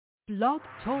Blog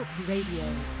Talk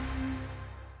Radio.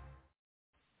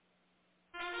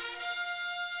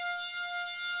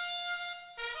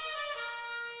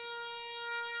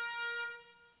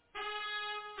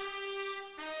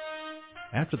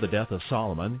 After the death of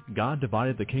Solomon, God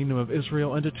divided the kingdom of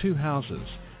Israel into two houses.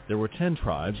 There were 10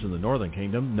 tribes in the northern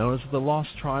kingdom known as the lost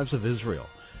tribes of Israel.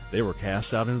 They were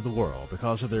cast out into the world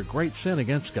because of their great sin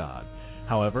against God.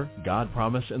 However, God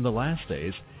promised in the last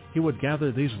days He would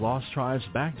gather these lost tribes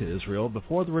back to Israel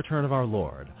before the return of our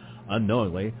Lord.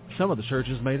 Unknowingly, some of the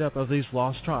churches made up of these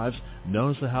lost tribes,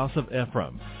 known as the house of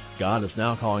Ephraim. God is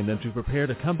now calling them to prepare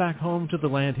to come back home to the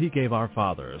land He gave our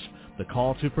fathers. The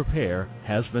call to prepare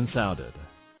has been sounded.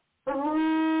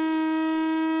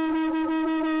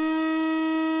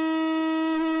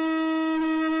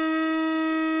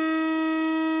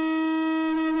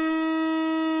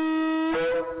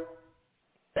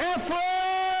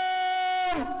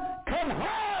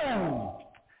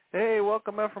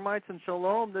 Welcome, Ephraimites and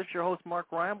Shalom. This is your host, Mark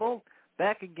Reinbold,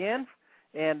 back again.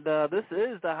 And this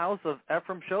is the House of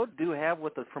Ephraim show. Do have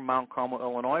with us from Mount Carmel,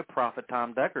 Illinois, Prophet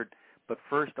Tom Deckard. But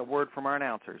first, a word from our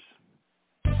announcers.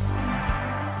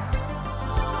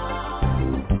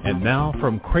 And now,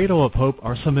 from Cradle of Hope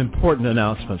are some important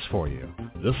announcements for you.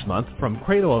 This month, from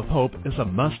Cradle of Hope is a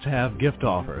must-have gift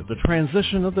offer, the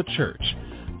transition of the church.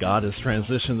 God has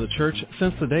transitioned the church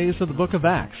since the days of the book of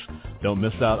Acts. Don't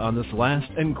miss out on this last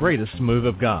and greatest move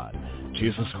of God.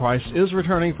 Jesus Christ is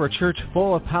returning for a church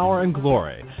full of power and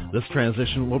glory. This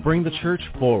transition will bring the church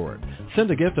forward.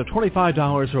 Send a gift of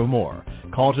 $25 or more.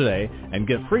 Call today and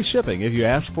get free shipping if you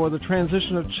ask for the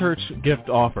Transition of Church gift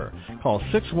offer. Call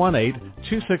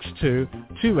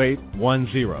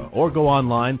 618-262-2810 or go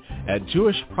online at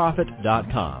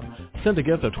jewishprophet.com. Send a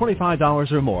gift of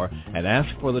 $25 or more and ask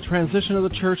for the Transition of the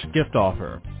Church gift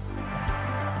offer.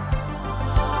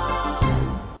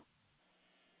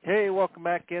 Hey, welcome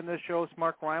back in. This show is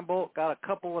Mark Reinbold. Got a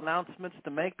couple announcements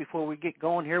to make before we get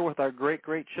going here with our great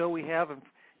show we have in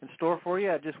store for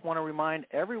you. I just want to remind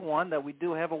everyone that we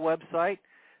do have a website,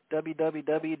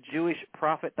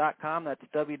 www.jewishprophet.com. That's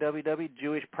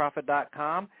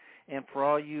www.jewishprophet.com. And for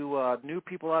all you new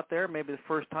people out there, maybe the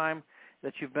first time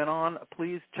that you've been on,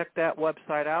 please check that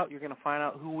website out. You're going to find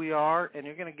out who we are, and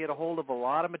you're going to get a hold of a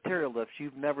lot of material that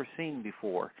you've never seen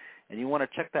before. And you want to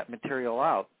check that material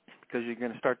out because you're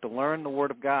going to start to learn the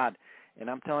Word of God. And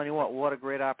I'm telling you what a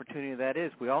great opportunity that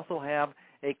is. We also have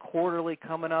a quarterly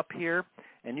coming up here,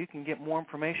 and you can get more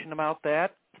information about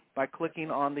that by clicking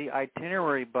on the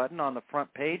itinerary button on the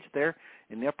front page there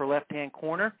in the upper left-hand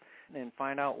corner and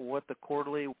find out what the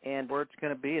quarterly and where it's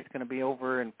going to be. It's going to be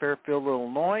over in Fairfield,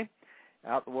 Illinois,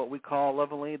 out what we call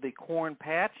lovingly the Corn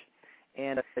Patch.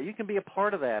 And you can be a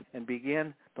part of that and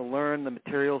begin to learn the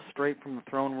material straight from the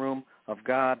throne room of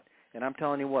God. And I'm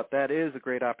telling you what, that is a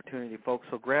great opportunity, folks.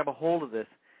 So grab a hold of this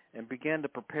and begin to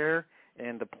prepare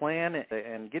and to plan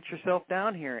and get yourself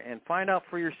down here and find out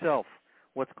for yourself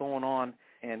what's going on.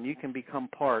 And you can become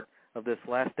part of this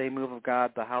last day move of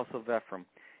God, the House of Ephraim.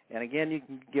 And again, you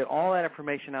can get all that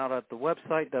information out at the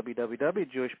website,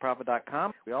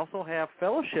 www.jewishprophet.com. We also have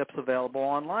fellowships available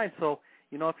online. So,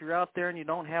 you know, if you're out there and you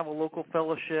don't have a local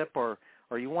fellowship or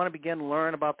you want to begin to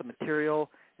learn about the material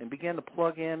and begin to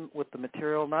plug in with the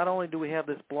material, not only do we have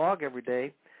this blog every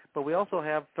day, but we also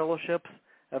have fellowships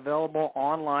available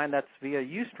online. That's via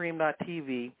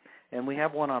ustream.tv, and we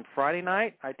have one on Friday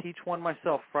night. I teach one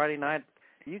myself Friday night.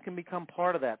 You can become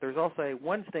part of that. There's also a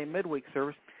Wednesday midweek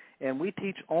service, and we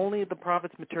teach only the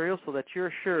prophet's material so that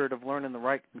you're assured of learning the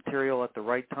right material at the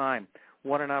right time.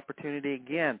 What an opportunity,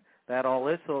 again, that all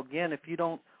is. So, again, if you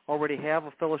don't already have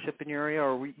a fellowship in your area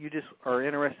or you just are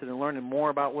interested in learning more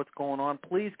about what's going on,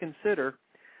 please consider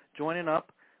joining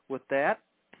up with that.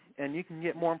 And you can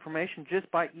get more information just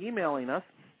by emailing us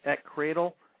at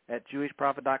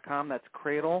cradle@jewishprophet.com. That's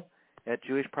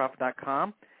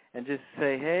cradle@jewishprophet.com. And just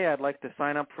say, hey, I'd like to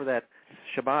sign up for that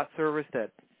Shabbat service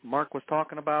that Mark was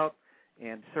talking about,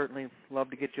 and certainly love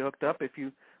to get you hooked up. If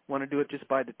you want to do it just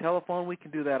by the telephone, we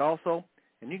can do that also.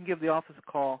 And you can give the office a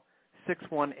call,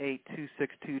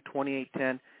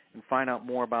 618-262-2810, and find out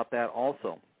more about that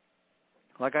also.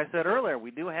 Like I said earlier,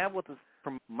 we do have with us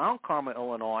from Mount Carmel,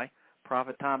 Illinois,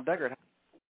 Prophet Tom Deckard.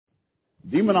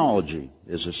 Demonology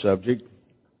is a subject.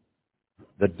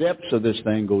 The depths of this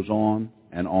thing goes on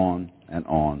and on and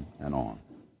on and on.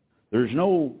 There's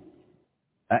no,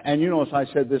 and you know, as I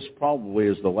said, this probably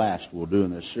is the last we'll do in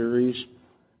this series,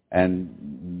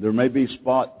 and there may be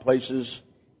places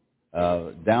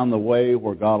down the way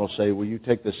where God will say, well, you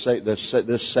take this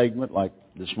segment, like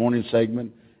this morning's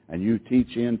segment, and you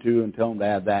teach into and tell them to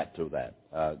add that to that.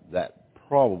 That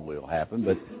probably will happen,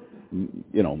 but,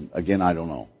 you know, again, I don't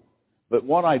know. But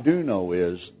what I do know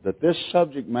is that this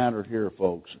subject matter here,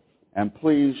 folks, and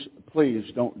please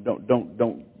don't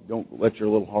let your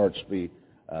little hearts be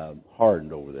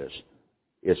hardened over this.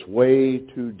 It's way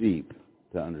too deep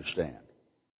to understand.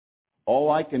 All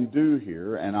I can do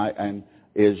here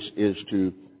is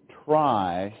to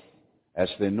try, as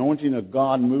the anointing of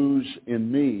God moves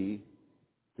in me,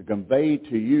 to convey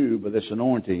to you by this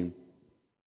anointing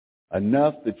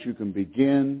enough that you can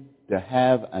begin to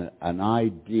have an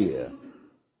idea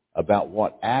about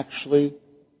what actually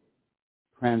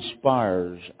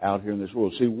transpires out here in this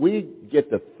world. See, we get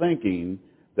to thinking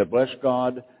that, bless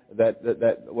God,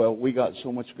 that we got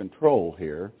so much control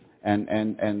here, and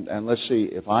let's see,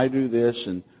 if I do this,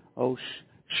 and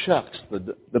shucks,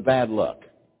 the bad luck.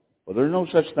 Well, there's no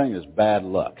such thing as bad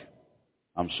luck.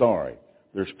 I'm sorry.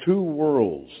 There's two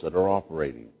worlds that are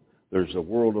operating. There's a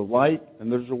world of light, and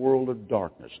there's a world of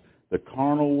darkness. The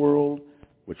carnal world,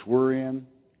 which we're in,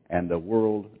 and the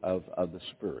world of the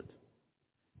Spirit.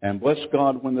 And bless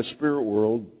God, when the Spirit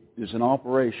world is in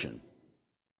operation,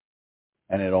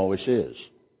 and it always is.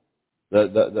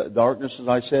 The darkness, as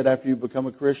I said, after you become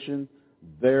a Christian,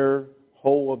 their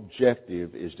whole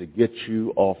objective is to get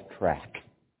you off track.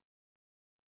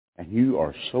 And you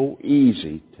are so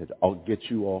easy to get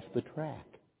you off the track.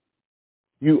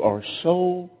 You are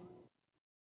so,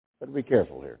 better be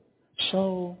careful here,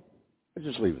 let's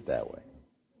just leave it that way.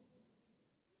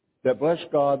 That bless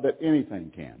God that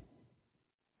anything can.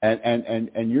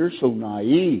 And you're so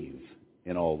naive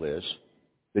in all this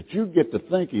that you get to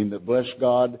thinking that, bless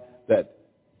God, that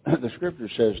the Scripture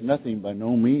says nothing by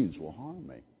no means will harm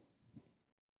me.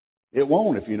 It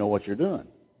won't if you know what you're doing.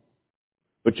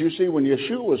 But you see, when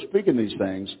Yeshua was speaking these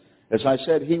things, as I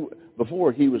said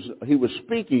before, he was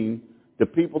speaking to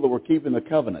people that were keeping the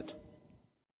covenant.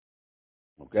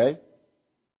 Okay?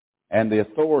 And the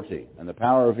authority and the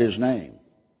power of His name.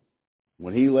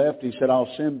 When He left, He said,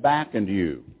 I'll send back unto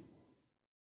you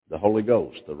the Holy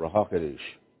Ghost, the Ruach HaKodesh.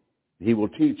 He will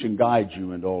teach and guide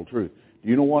you into all truth. Do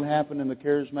you know what happened in the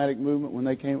charismatic movement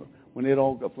when it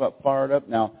all got fired up?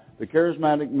 Now, the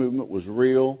charismatic movement was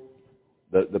real.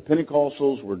 The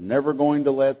Pentecostals were never going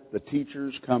to let the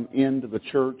teachers come into the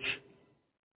church.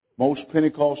 Most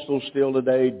Pentecostals still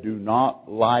today do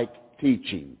not like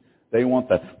teaching. They want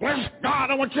bless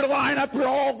God, I want you to line up, you're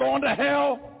all going to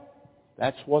hell.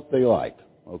 That's what they like,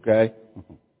 okay?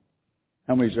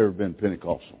 How many's ever been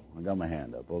Pentecostal? I got my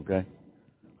hand up, okay?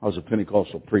 I was a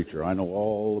Pentecostal preacher. I know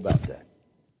all about that.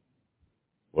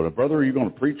 Well, brother, are you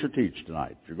going to preach or teach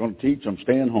tonight? If you're going to teach, I'm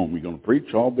staying home. You're going to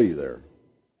preach, I'll be there.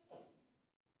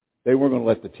 They weren't going to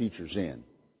let the teachers in.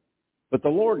 But the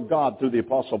Lord God, through the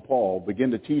Apostle Paul,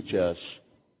 began to teach us,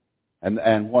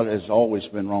 and what has always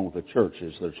been wrong with the church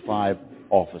is there's 5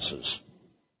 offices.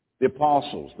 The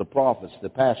apostles, the prophets, the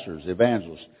pastors, the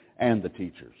evangelists, and the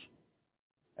teachers.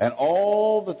 And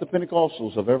all that the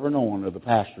Pentecostals have ever known are the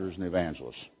pastors and the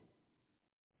evangelists.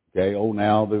 Okay,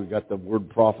 now they've got the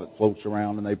word prophet floats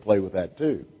around and they play with that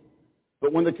too.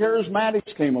 But when the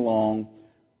charismatics came along,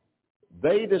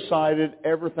 they decided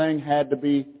everything had to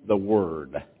be the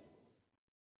Word.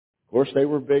 Of course, they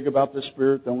were big about the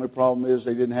Spirit. The only problem is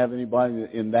they didn't have anybody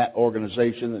in that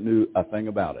organization that knew a thing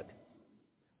about it.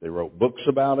 They wrote books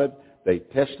about it. They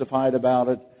testified about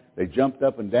it. They jumped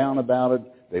up and down about it.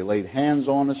 They laid hands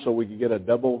on us so we could get a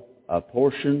double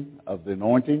portion of the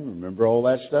anointing. Remember all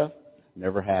that stuff?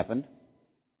 Never happened.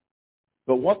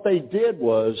 But what they did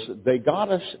was they got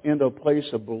us into a place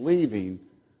of believing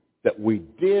that we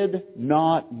did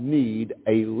not need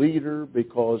a leader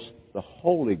because the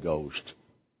Holy Ghost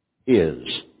is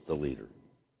the leader.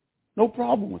 No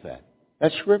problem with that.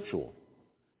 That's scriptural.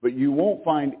 But you won't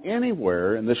find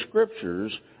anywhere in the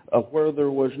Scriptures of where there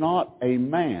was not a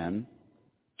man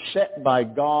set by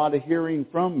God, hearing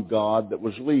from God, that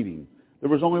was leading. There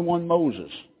was only one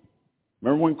Moses.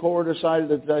 Remember when Korah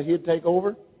decided that he'd take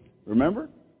over? Remember?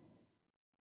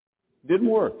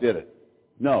 Didn't work, did it?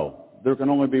 No. There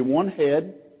can only be one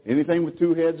head. Anything with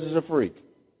 2 heads is a freak.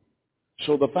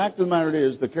 So the fact of the matter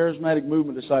is, the charismatic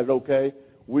movement decided, okay,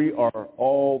 we are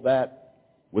all that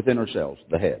within ourselves,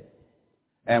 the head.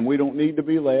 And we don't need to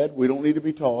be led. We don't need to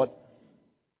be taught.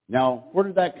 Now, where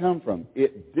did that come from?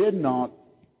 It did not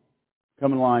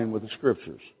come in line with the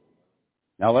Scriptures.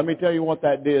 Now, let me tell you what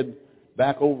that did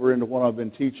back over into what I've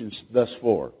been teaching thus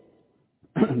far.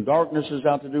 Darkness is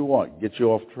out to do what? Get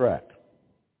you off track.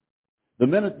 The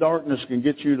minute darkness can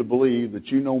get you to believe that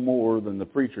you know more than the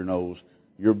preacher knows,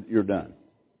 you're done.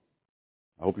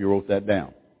 I hope you wrote that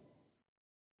down.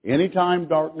 Anytime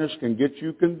darkness can get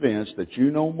you convinced that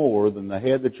you know more than the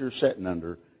head that you're sitting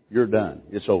under, you're done.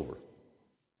 It's over.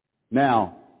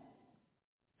 Now,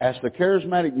 as the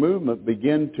charismatic movement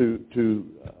begin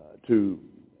to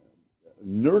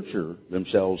nurture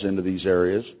themselves into these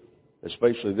areas,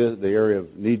 especially the area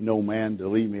of need no man to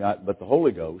lead me out but the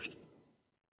Holy Ghost,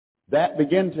 that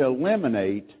begin to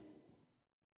eliminate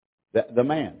the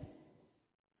man.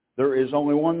 There is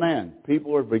only one man.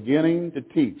 People are beginning to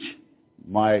teach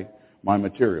my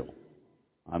material.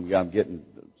 I'm getting,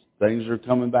 things are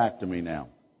coming back to me now.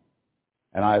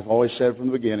 And I've always said from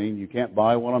the beginning, you can't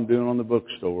buy what I'm doing at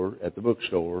the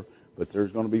bookstore, but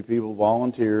there's going to be people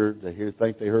volunteer to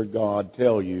think they heard God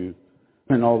tell you,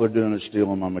 and all they're doing is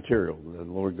stealing my material. The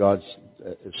Lord God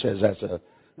says that's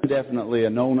definitely a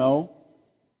no-no.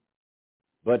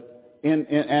 But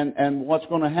and what's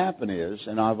going to happen is,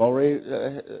 and I've already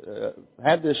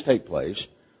had this take place,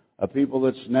 a people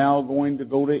that's now going to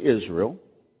go to Israel,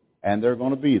 and they're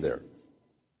going to be there.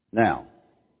 Now,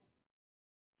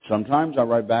 sometimes I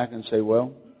write back and say,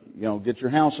 well, get your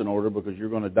house in order because you're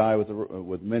going to die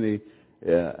with many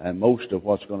and most of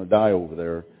what's going to die over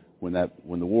there when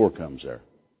the war comes there.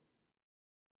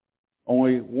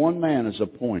 Only one man is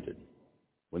appointed.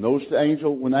 When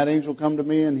that angel come to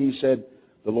me and he said,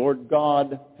 the Lord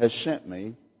God has sent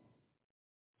me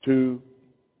to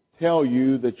tell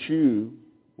you that you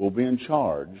will be in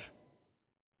charge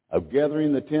of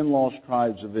gathering the 10 lost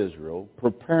tribes of Israel,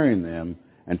 preparing them,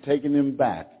 and taking them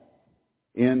back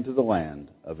into the land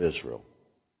of Israel.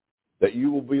 That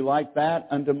you will be like that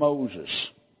unto Moses,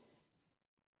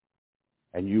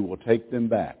 and you will take them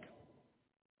back.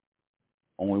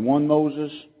 Only one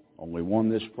Moses, only one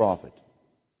this prophet.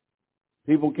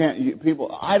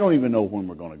 I don't even know when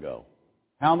we're going to go.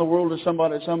 How in the world is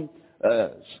some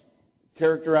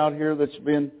character out here that's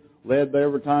been led by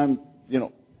every time,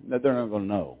 that they're not going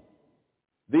to know.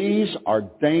 These are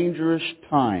dangerous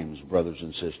times, brothers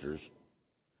and sisters.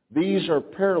 These are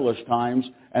perilous times,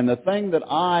 and the thing that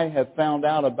I have found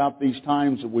out about these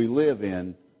times that we live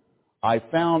in, I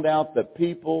found out that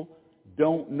people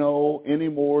don't know any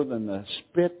more than the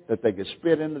spit that they could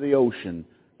spit into the ocean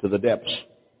to the depths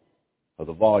of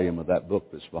the volume of that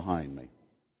book that's behind me.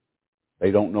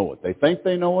 They don't know it. They think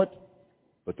they know it,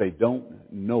 but they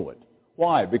don't know it.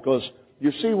 Why? Because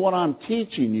you see what I'm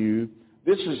teaching you,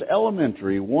 this is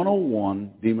elementary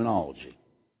 101 demonology.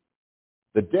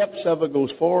 The depths of it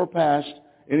goes far past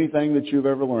anything that you've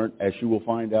ever learned, as you will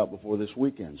find out before this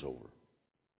weekend's over.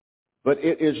 But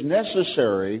it is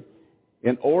necessary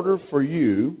in order for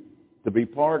you to be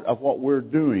part of what we're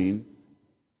doing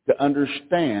to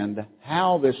understand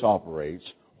how this operates,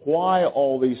 why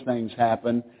all these things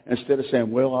happen, instead of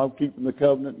saying, well, I'm keeping the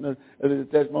covenant and the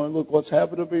testimony, look what's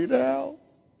happened to me now.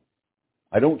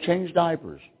 I don't change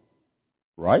diapers,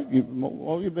 right? You've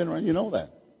been around, you know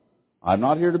that. I'm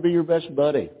not here to be your best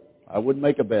buddy. I wouldn't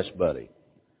make a best buddy.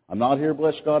 I'm not here,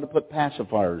 bless God, to put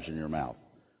pacifiers in your mouth.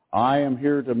 I am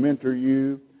here to mentor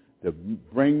you, to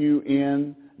bring you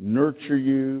in, nurture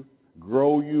you,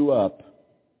 grow you up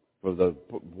for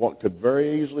what could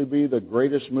very easily be the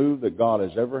greatest move that God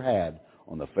has ever had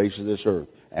on the face of this earth.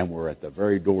 And we're at the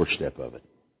very doorstep of it.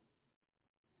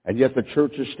 And yet the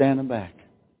church is standing back.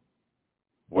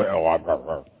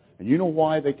 Well, and you know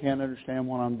why they can't understand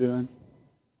what I'm doing?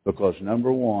 Because,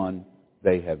 number one,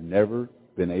 they have never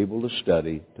been able to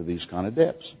study to these kind of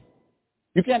depths.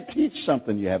 You can't teach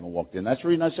something you haven't walked in. That's the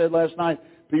reason I said last night,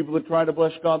 people that try to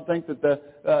bless God think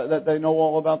that they know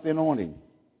all about the anointing.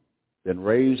 Then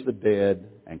raise the dead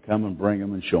and come and bring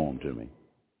them and show them to me.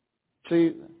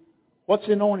 See, what's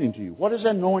anointing to you? What does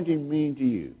anointing mean to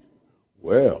you?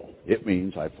 Well, it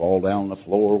means I fall down on the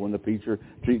floor when the preacher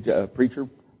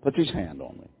puts his hand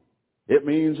on me. It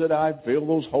means that I feel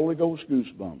those Holy Ghost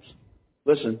goosebumps.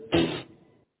 Listen,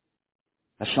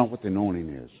 that's not what the anointing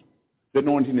is. The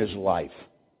anointing is life.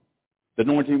 The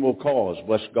anointing will cause,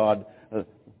 bless God,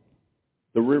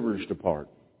 the rivers to part,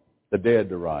 the dead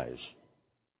to rise.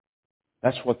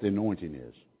 That's what the anointing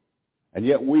is. And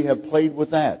yet we have played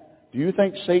with that. Do you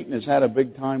think Satan has had a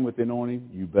big time with the anointing?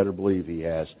 You better believe he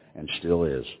has and still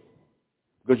is.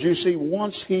 Because you see,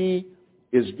 once he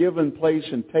is given place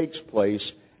and takes place,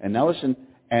 and now listen,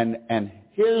 and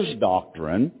his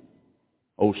doctrine,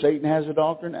 Satan has a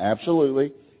doctrine?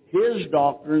 Absolutely. His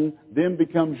doctrine then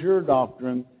becomes your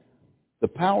doctrine. The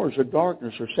powers of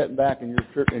darkness are sitting back in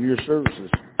your services.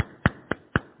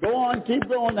 Go on, keep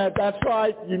going. That's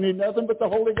right. You need nothing but the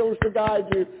Holy Ghost to guide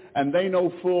you. And they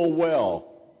know full well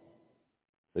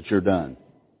that you're done.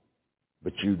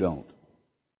 But you don't.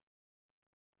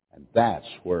 And that's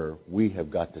where we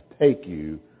have got to take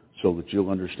you so that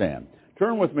you'll understand.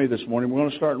 Turn with me this morning. We're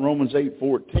going to start in Romans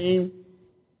 8:14.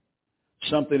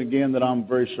 Something, again, that I'm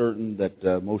very certain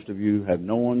that most of you have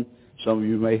known. Some of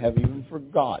you may have even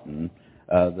forgotten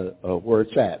where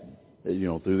it's at,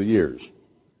 through the years.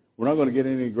 We're not going to get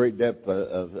any great depth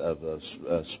of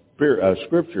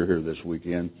Scripture here this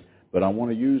weekend, but I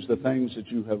want to use the things that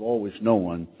you have always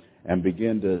known and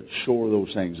begin to shore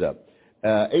those things up.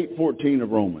 8:14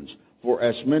 of Romans. For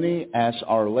as many as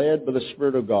are led by the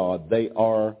Spirit of God, they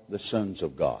are the sons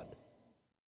of God.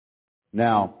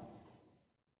 Now,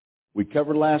 we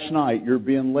covered last night, you're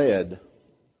being led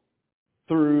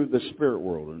through the spirit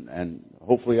world, and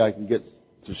hopefully I can get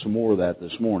to some more of that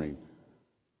this morning.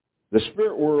 The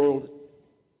spirit world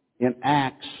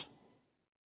enacts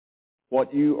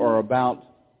what you are about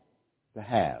to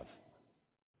have.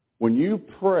 When you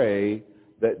pray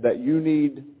that you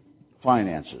need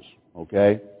finances,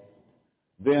 okay,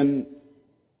 then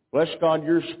bless God,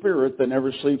 your spirit that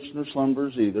never sleeps nor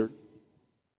slumbers either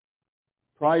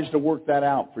tries to work that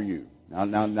out for you.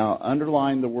 Now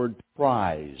underline the word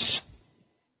tries.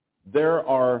 There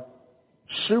are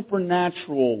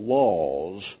supernatural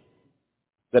laws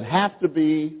that have to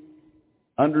be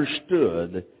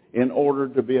understood in order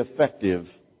to be effective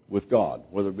with God,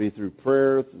 whether it be through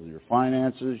prayer, through your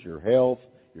finances, your health,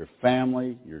 your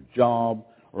family, your job,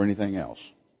 or anything else.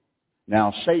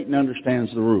 Now, Satan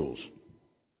understands the rules.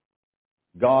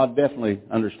 God definitely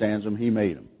understands them. He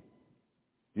made them.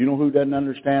 You know who doesn't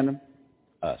understand them?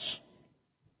 Us.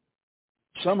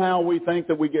 Somehow we think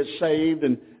that we get saved,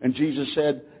 and Jesus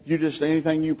said,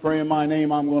 anything you pray in my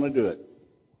name, I'm going to do it.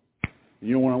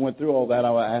 When I went through all that,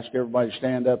 I asked everybody to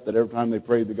stand up, that every time they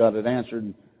prayed that God had answered,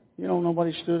 and,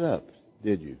 nobody stood up,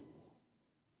 did you?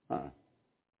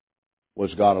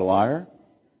 Was God a liar?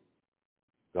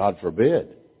 God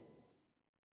forbid.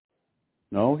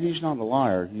 No, He's not a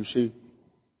liar. You see,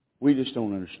 we just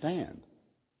don't understand.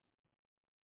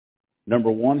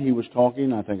 Number one, He was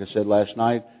talking, I think I said last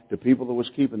night, to people that was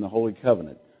keeping the Holy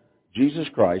Covenant. Jesus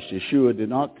Christ, Yeshua, did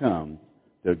not come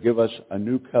to give us a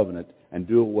new covenant and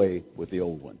do away with the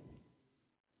old one.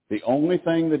 The only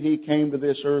thing that He came to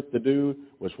this earth to do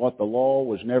was what the law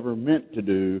was never meant to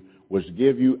do, was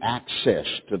give you access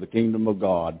to the kingdom of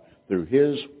God through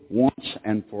His once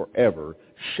and forever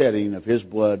shedding of His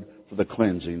blood for the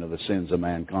cleansing of the sins of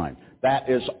mankind. That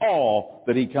is all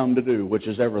that He come to do, which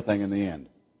is everything in the end.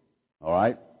 All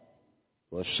right?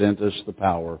 Well, sent us the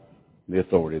power and the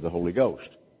authority of the Holy Ghost.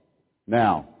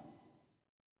 Now,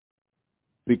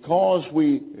 because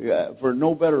we, for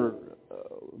no better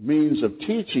means of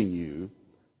teaching you,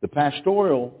 the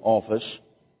pastoral office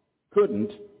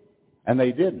couldn't, and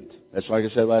they didn't. That's like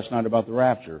I said last night about the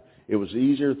rapture. It was the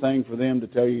easier thing for them to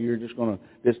tell you you're just going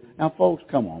to... Now, folks,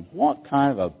 come on. What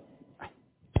kind of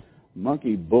a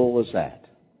monkey bull is that?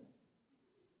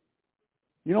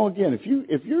 Again,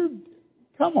 if you're...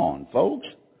 Come on, folks.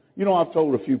 I've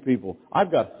told a few people,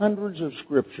 I've got hundreds of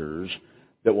scriptures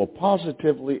that will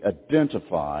positively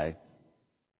identify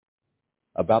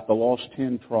about the lost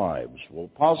 10 tribes, will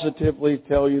positively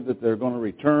tell you that they're going to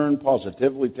return,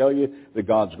 positively tell you that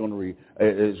God's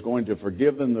is going to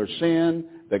forgive them their sin,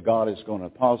 that God is going to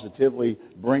positively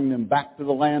bring them back to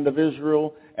the land of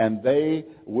Israel, and they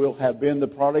will have been the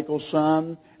prodigal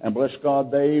son, and bless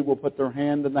God, they will put their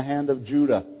hand in the hand of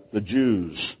Judah, the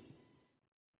Jews.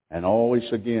 And always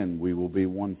again, we will be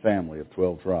one family of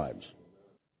 12 tribes.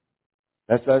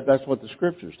 That's what the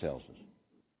Scriptures tells us.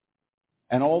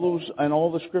 And all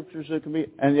the Scriptures that can be,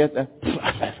 and yet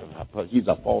he's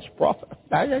a false prophet.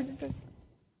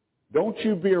 Don't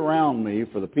you be around me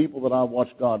for the people that I've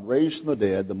watched God raise from the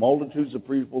dead, the multitudes of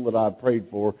people that I've prayed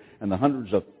for, and the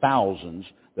hundreds of thousands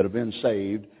that have been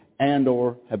saved and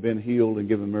or have been healed and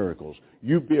given miracles.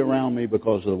 You be around me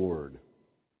because of the Word.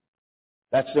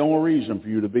 That's the only reason for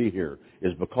you to be here,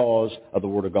 is because of the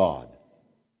Word of God.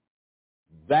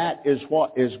 That is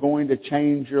what is going to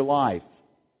change your life.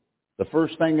 The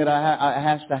first thing that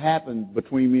has to happen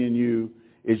between me and you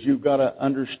is you've got to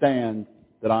understand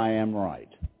that I am right.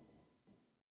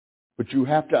 But you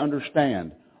have to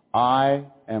understand, I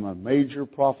am a major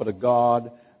prophet of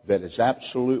God that is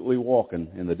absolutely walking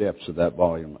in the depths of that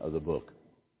volume of the book.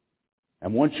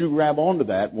 And once you grab onto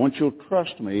that, once you'll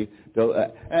trust me,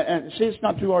 and see, it's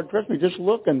not too hard to trust me. Just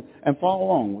look and follow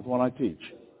along with what I teach.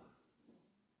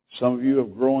 Some of you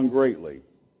have grown greatly.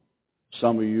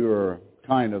 Some of you are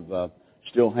kind of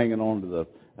still hanging on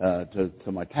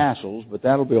to my tassels, but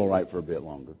that'll be all right for a bit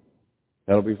longer.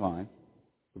 That'll be fine,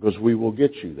 because we will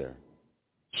get you there.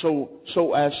 So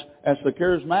as the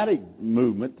charismatic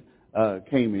movement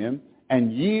came in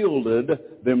and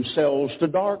yielded themselves to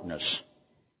darkness,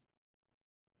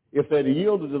 if they'd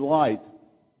yielded to the light,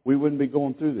 we wouldn't be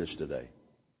going through this today.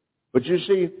 But you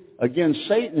see, again,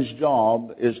 Satan's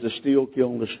job is to steal, kill,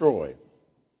 and destroy.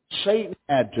 Satan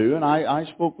had to, and I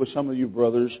spoke with some of you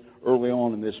brothers early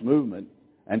on in this movement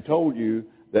and told you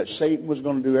that Satan was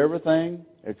going to do everything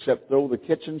except throw the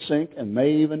kitchen sink, and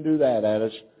may even do that at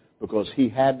us, because he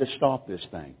had to stop this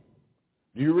thing.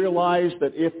 Do you realize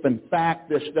that if, in fact,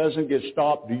 this doesn't get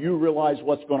stopped, do you realize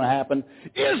what's going to happen?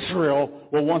 Israel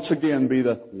will once again be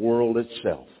the world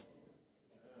itself.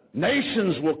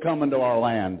 Nations will come into our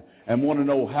land and want to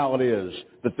know how it is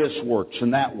that this works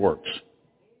and that works.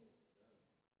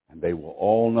 And they will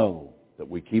all know that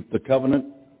we keep the covenant,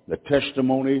 the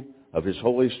testimony of His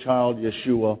holiest child,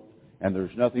 Yeshua, and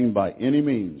there's nothing by any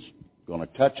means going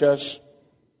to touch us,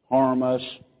 harm us.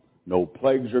 No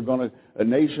plagues are going to...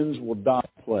 nations will die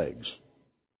of plagues.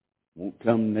 Won't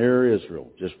come near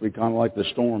Israel. Just be kind of like the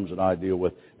storms that I deal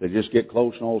with. They just get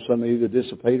close and all of a sudden they either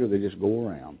dissipate or they just go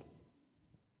around.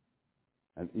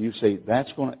 And you say,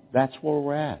 that's where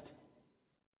we're at.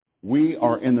 We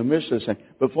are in the midst of this thing.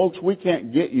 But folks, we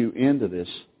can't get you into this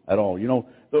at all. You know,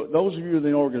 those of you in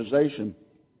the organization,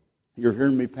 you're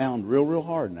hearing me pound real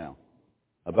hard now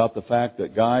about the fact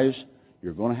that, guys,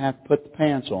 you're going to have to put the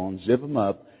pants on, zip them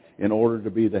up, in order to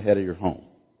be the head of your home.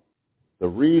 The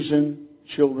reason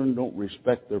children don't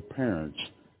respect their parents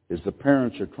is the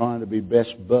parents are trying to be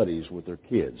best buddies with their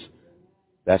kids.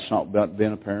 That's not what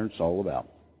being a parent's all about.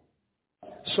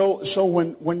 So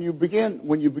when you begin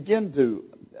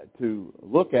to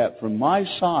look at from my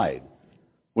side,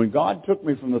 when God took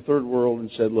me from the third world and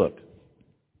said, look,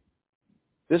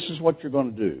 this is what you're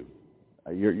going to do.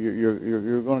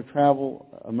 You're going to travel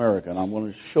America, and I'm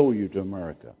going to show you to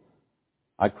America.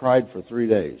 I cried for 3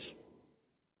 days.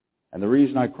 And the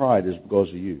reason I cried is because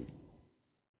of you.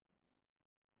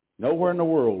 Nowhere in the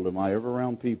world am I ever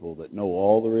around people that know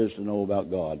all there is to know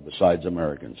about God besides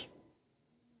Americans.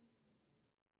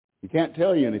 You can't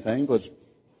tell you anything because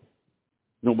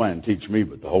no man teach me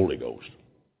but the Holy Ghost.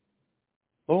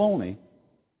 Baloney.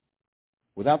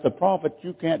 Without the prophet,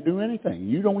 you can't do anything.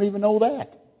 You don't even know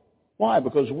that. Why?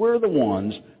 Because we're the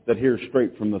ones that hear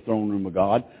straight from the throne room of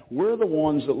God. We're the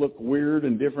ones that look weird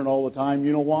and different all the time.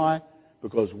 You know why?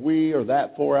 Because we are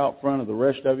that far out front of the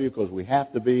rest of you, because we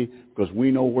have to be, because we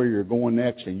know where you're going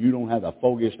next, and you don't have the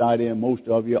foggiest idea. Most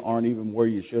of you aren't even where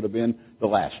you should have been the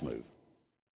last move.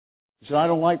 He said, I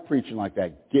don't like preaching like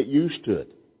that. Get used to it.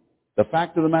 The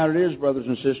fact of the matter is, brothers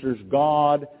and sisters,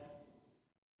 God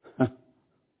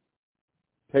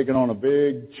taking on a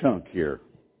big chunk here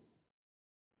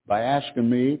by asking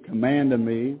me, commanding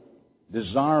me,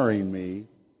 desiring me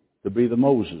to be the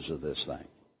Moses of this thing.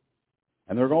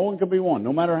 And there only can be one.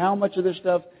 No matter how much of this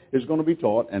stuff is going to be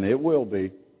taught, and it will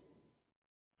be.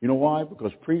 You know why?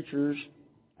 Because preachers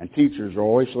and teachers are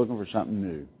always looking for something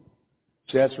new.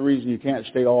 See, that's the reason you can't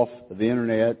stay off of the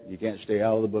internet. You can't stay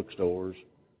out of the bookstores.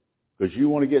 Because you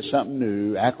want to get something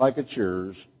new, act like it's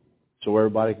yours, so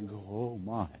everybody can go, oh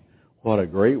my, what a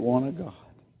great one of God.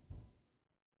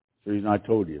 That's the reason I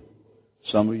told you.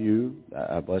 Some of you,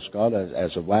 bless God,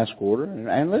 as of last quarter,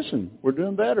 and listen, we're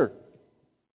doing better.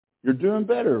 You're doing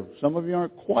better. Some of you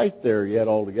aren't quite there yet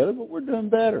altogether, but we're doing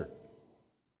better.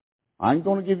 I'm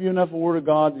going to give you enough of the Word of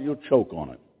God that you'll choke on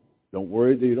it. Don't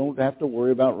worry. You don't have to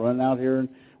worry about running out here and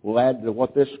we'll add to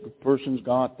what this person's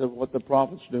got, to what the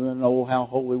prophet's doing, oh, how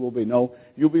holy we'll be. No,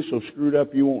 you'll be so screwed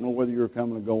up you won't know whether you're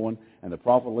coming or going, and the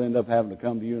prophet will end up having to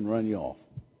come to you and run you off.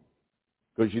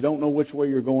 Because you don't know which way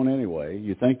you're going anyway.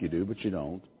 You think you do, but you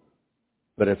don't.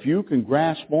 But if you can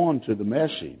grasp on to the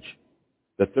message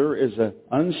that there is an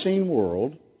unseen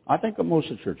world, I think that most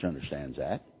of the church understands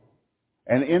that.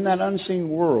 And in that unseen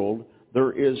world,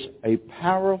 there is a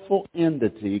powerful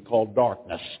entity called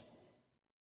darkness.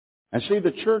 And see,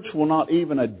 the church will not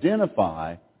even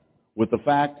identify with the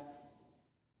fact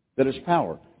that it's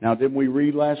power. Now, didn't we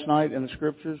read last night in the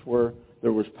Scriptures where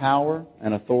there was power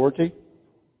and authority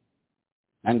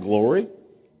and glory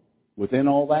within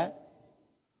all that?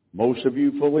 Most of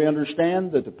you fully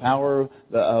understand that the power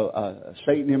of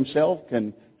Satan himself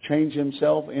can change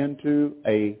himself into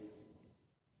a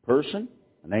person,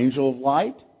 an angel of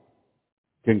light,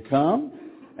 can come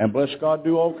and, bless God,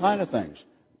 do all kind of things.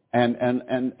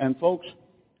 And folks,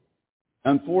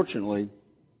 unfortunately,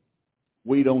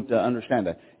 we don't understand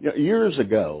that. You know, years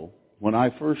ago, when I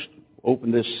first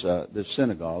opened this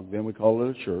synagogue, then we called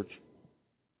it a church,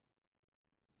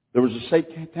 there was a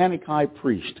satanic high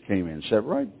priest came in, sat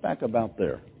right back about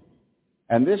there.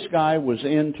 And this guy was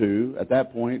into, at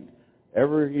that point,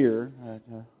 every year at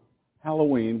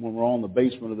Halloween, when we're all in the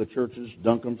basement of the churches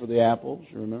dunking for the apples,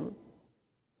 you remember?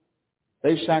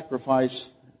 They sacrifice,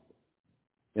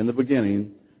 in the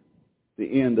beginning,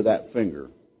 the end of that finger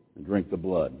and drink the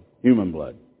blood, human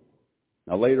blood.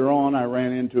 Now later on, I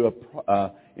ran into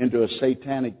a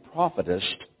satanic prophetess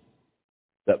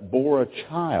that bore a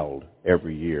child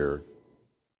every year,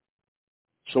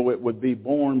 so it would be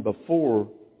born before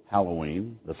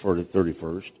Halloween, the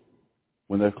 31st.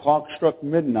 When the clock struck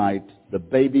midnight, the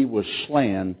baby was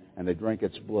slain, and they drank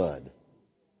its blood.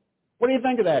 What do you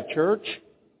think of that, church?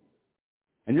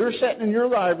 And you're sitting in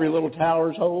your ivory little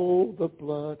towers, oh, the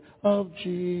blood of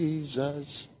Jesus.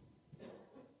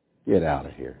 Get out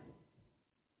of here.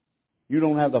 You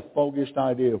don't have the foggiest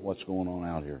idea of what's going on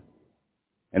out here.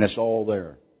 And it's all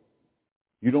there.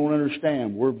 You don't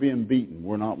understand. We're being beaten.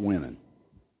 We're not winning.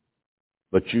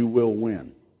 But you will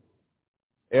win.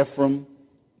 Ephraim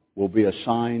will be a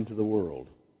sign to the world.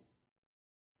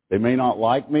 They may not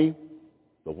like me,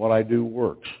 but what I do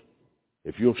works.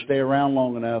 If you'll stay around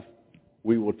long enough,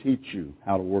 we will teach you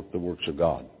how to work the works of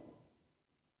God.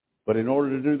 But in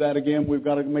order to do that again, we've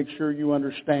got to make sure you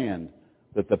understand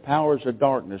that the powers of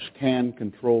darkness can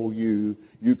control you.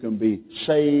 You can be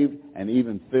saved and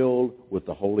even filled with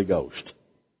the Holy Ghost.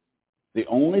 The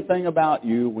only thing about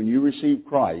you when you receive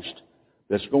Christ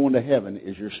that's going to heaven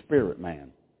is your spirit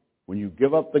man. When you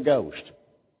give up the ghost,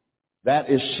 that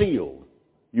is sealed.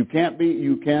 You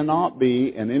cannot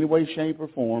be in any way, shape, or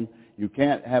form. You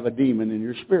can't have a demon in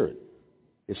your spirit.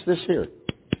 It's this here.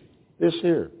 This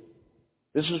here.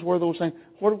 This is where those things,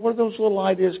 where those little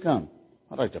ideas come.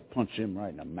 I'd like to punch him right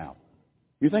in the mouth.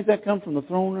 You think that comes from the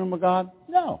throne room of God?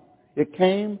 No. It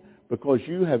came because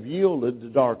you have yielded to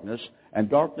darkness, and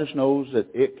darkness knows that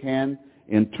it can,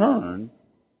 in turn,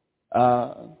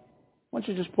 why don't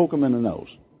you just poke them in the nose?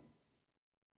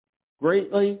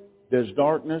 Greatly does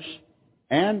darkness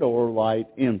and or light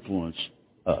influence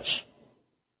us.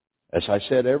 As I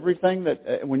said, everything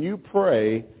that, when you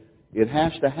pray, it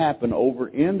has to happen over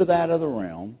into that other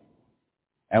realm.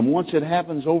 And once it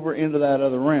happens over into that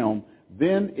other realm,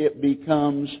 then it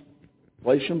becomes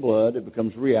flesh and blood, it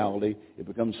becomes reality, it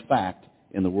becomes fact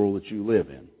in the world that you live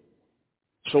in.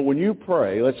 So when you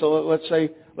pray, let's say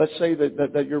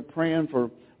that you're praying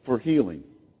for healing.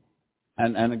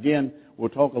 And again, we'll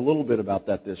talk a little bit about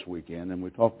that this weekend, and we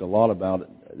talked a lot about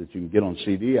it that you can get on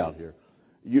CD out here.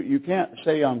 You can't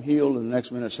say I'm healed and the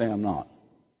next minute say I'm not.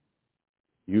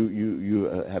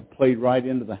 You have played right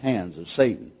into the hands of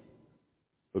Satan.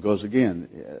 Because again,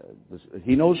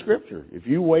 he knows Scripture. If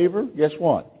you waver, guess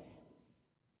what?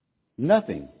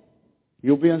 Nothing.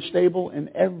 You'll be unstable in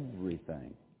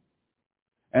everything.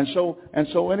 And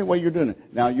so anyway, you're doing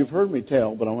it. Now, you've heard me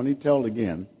tell, but I want to tell it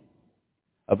again,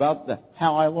 about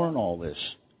how I learn all this,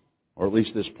 or at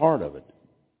least this part of it.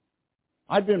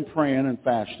 I've been praying and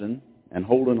fasting and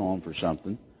holding on for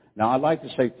something. Now, I'd like to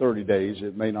say 30 days.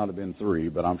 It may not have been 3,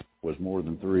 but I'm sure it was more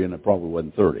than 3, and it probably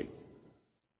wasn't 30.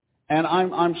 And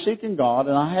I'm seeking God,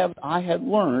 and I had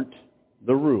learned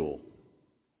the rule.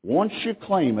 Once you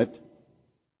claim it,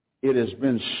 it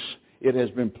has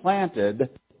been planted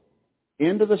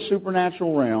into the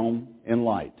supernatural realm in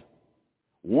light.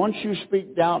 Once you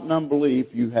speak doubt and unbelief,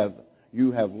 you have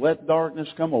let darkness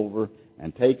come over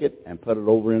and take it and put it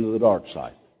over into the dark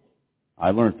side.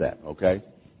 I learned that, okay?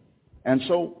 And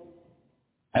so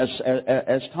as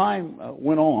time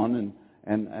went on,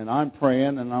 and I'm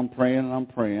praying and I'm praying and I'm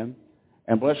praying,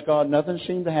 and bless God, nothing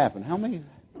seemed to happen. How many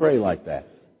pray like that?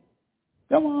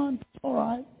 Come on, it's all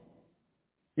right.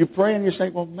 You pray and you say,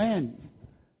 well, man,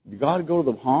 you got to go to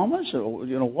the Bahamas? Or,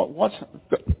 what's...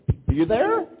 Are you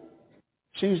there?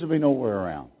 Seems to be nowhere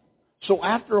around. So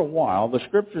after a while, the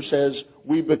Scripture says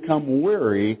we become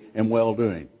weary in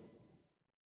well-doing.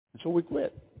 And so we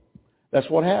quit. That's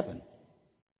what happened.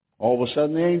 All of a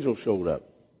sudden, the angel showed up.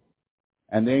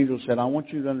 And the angel said, I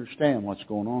want you to understand what's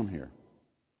going on here.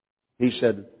 He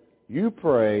said, you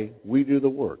pray, we do the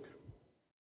work.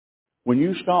 When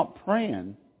you stop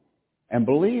praying and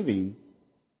believing,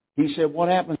 he said, what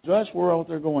happens to us? We're out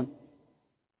there going,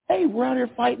 hey, we're out here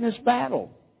fighting this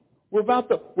battle. We're about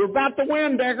to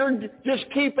win, Deckard. Just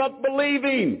keep up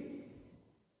believing.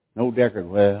 No, Deckard,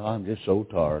 well, I'm just so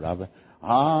tired.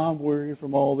 I'm weary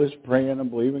from all this praying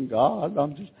and believing God.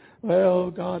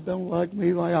 God don't like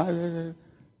me like I...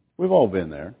 We've all been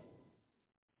there.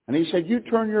 And he said, you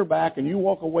turn your back and you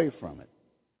walk away from it.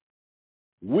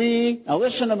 Now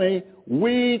listen to me,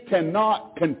 we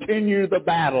cannot continue the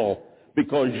battle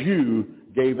because you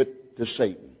gave it to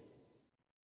Satan.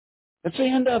 That's the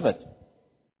end of it.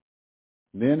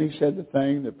 And then he said the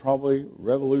thing that probably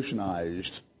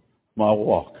revolutionized my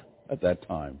walk at that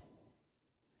time.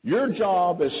 Your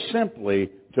job is simply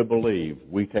to believe.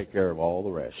 We take care of all the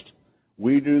rest.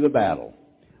 We do the battle.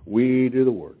 We do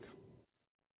the work.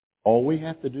 All we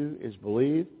have to do is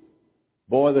believe.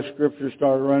 Boy, the Scripture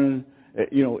started running.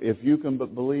 If you can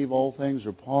but believe, all things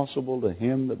are possible to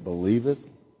him that believeth.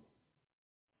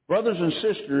 Brothers and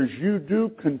sisters, you do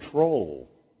control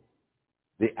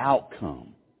the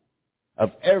outcome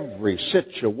of every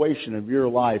situation of your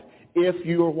life if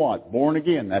you are what? Born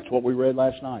again. That's what we read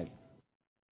last night.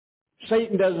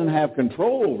 Satan doesn't have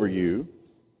control over you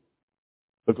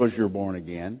because you're born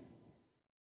again.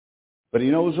 But he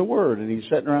knows the Word, and he's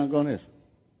sitting around going this.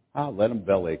 I'll let them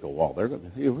bellyache a while. There it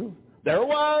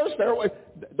was.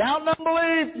 Down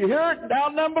unbelief. You hear it?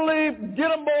 Down unbelief. Get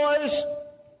them, boys.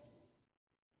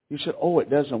 You said, oh, it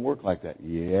doesn't work like that.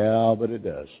 Yeah, but it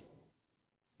does.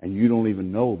 And you don't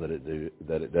even know that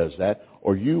it does that.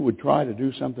 Or you would try to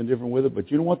do something different with it.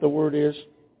 But you know what the word is?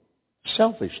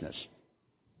 Selfishness.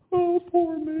 Oh,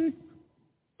 poor me.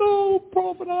 Oh,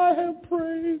 prophet, I have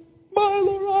prayed. My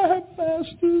Lord, I have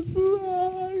fasted.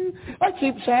 I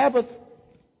keep Sabbath.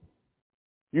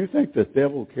 You think the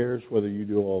devil cares whether you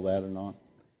do all that or not?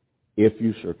 If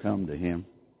you succumb to him,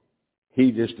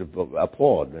 he just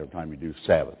applauds every time you do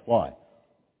Sabbath. Why?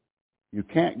 You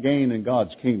can't gain in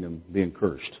God's kingdom being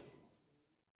cursed.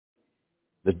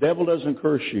 The devil doesn't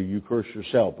curse you. You curse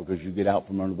yourself because you get out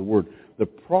from under the Word. The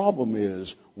problem is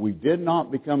we did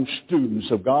not become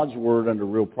students of God's Word under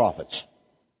real prophets.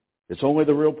 It's only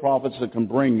the real prophets that can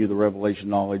bring you the revelation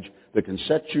knowledge that can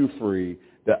set you free,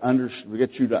 to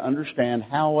get you to understand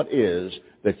how it is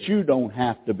that you don't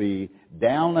have to be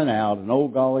down and out and oh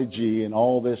golly gee and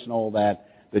all this and all that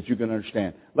you can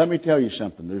understand. Let me tell you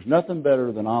something. There's nothing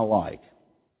better than I like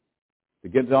to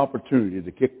get the opportunity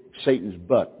to kick Satan's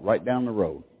butt right down the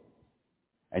road.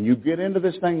 And you get into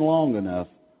this thing long enough,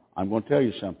 I'm going to tell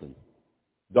you something.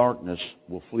 Darkness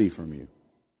will flee from you.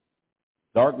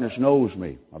 Darkness knows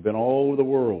me. I've been all over the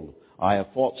world. I have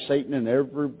fought Satan in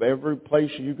every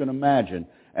place you can imagine,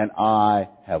 and I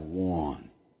have won.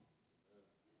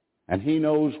 And he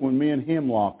knows when me and him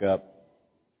lock up,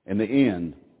 in the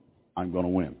end, I'm going to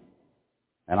win.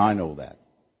 And I know that,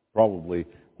 probably,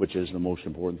 which is the most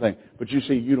important thing. But you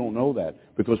see, you don't know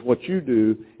that, because what you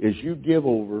do is you give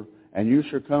over and you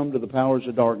succumb to the powers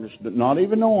of darkness, not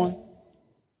even knowing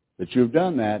that you've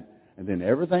done that, and then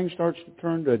everything starts to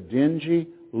turn to a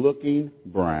dingy-looking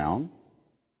brown.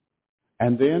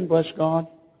 And then, bless God,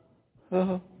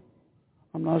 I'm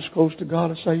not as close to God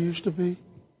as I used to be.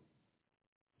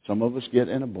 Some of us get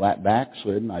in a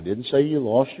backslidden. I didn't say you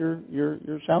lost your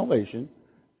salvation.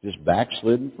 Just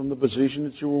backslidden from the position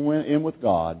that you were in with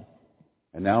God.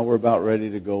 And now we're about ready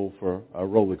to go for a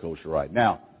roller coaster ride.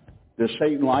 Now, does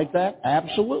Satan like that?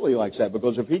 Absolutely likes that.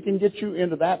 Because if he can get you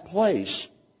into that place,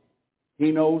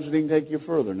 he knows that he can take you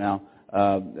further. Now,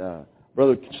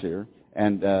 Brother Keith's here,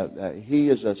 and he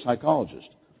is a psychologist.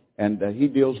 And he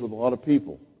deals with a lot of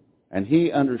people. And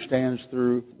he understands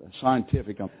through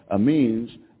scientific means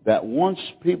that once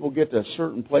people get to a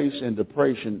certain place in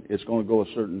depression, it's going to go a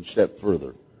certain step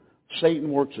further.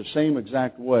 Satan works the same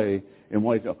exact way in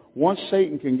what he does. Once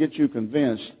Satan can get you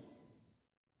convinced,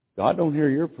 God don't hear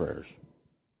your prayers.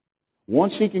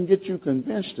 Once he can get you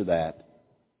convinced of that,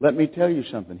 let me tell you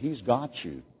something, he's got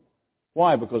you.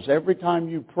 Why? Because every time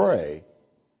you pray,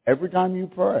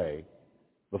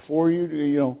 before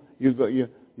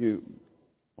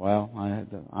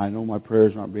I know my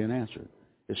prayers aren't being answered.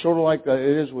 It's sort of like it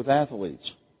is with athletes.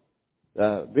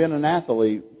 Being an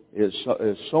athlete is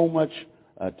so much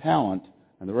talent,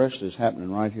 and the rest is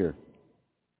happening right here.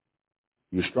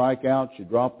 You strike out, you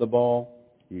drop the ball,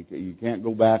 you can't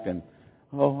go back and,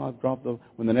 I've dropped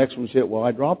when the next one's hit,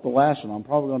 I dropped the last one, I'm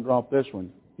probably going to drop this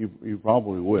one. You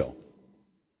probably will.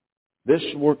 This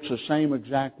works the same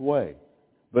exact way.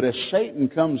 But if Satan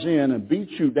comes in and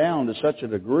beats you down to such a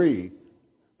degree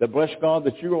that, bless God,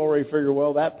 that you already figure,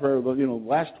 that prayer, the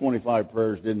last 25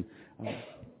 prayers didn't,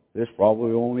 this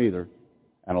probably won't either.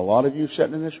 And a lot of you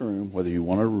sitting in this room, whether you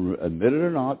want to admit it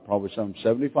or not, probably some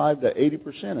 75 to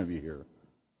 80% of you here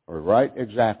are right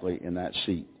exactly in that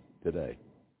seat today.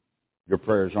 Your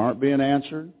prayers aren't being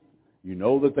answered. You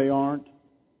know that they aren't.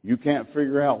 You can't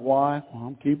figure out why.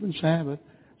 I'm keeping Sabbath.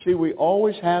 See, we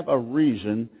always have a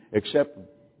reason except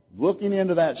looking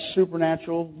into that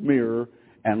supernatural mirror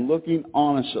and looking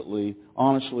honestly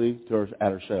at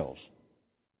ourselves.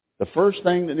 The first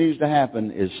thing that needs to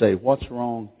happen is say, what's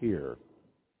wrong here?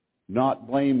 Not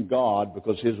blame God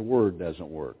because His Word doesn't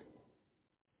work.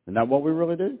 Isn't that what we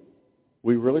really do?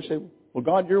 We really say,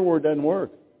 God, your Word doesn't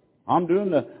work. I'm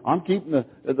keeping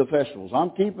the festivals.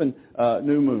 I'm keeping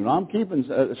New Moon. I'm keeping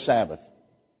Sabbath.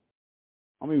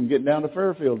 I'm even getting down to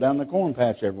Fairfield, down the corn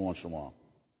patch every once in a while.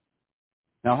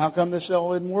 Now, how come this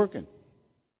all isn't working?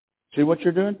 See what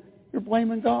you're doing? You're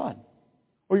blaming God.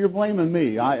 Or you're blaming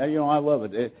me. I love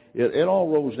it. It all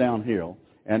rolls downhill,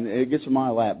 and it gets in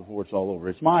my lap before it's all over.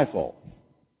 It's my fault.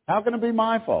 How can it be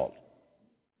my fault?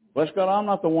 Bless God, I'm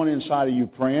not the one inside of you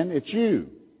praying. It's you.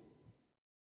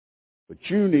 But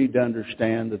you need to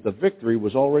understand that the victory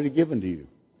was already given to you.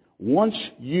 Once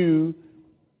you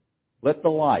let the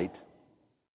light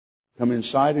come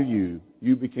inside of you,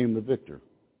 you became the victor.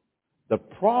 The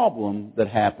problem that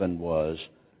happened was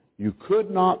you could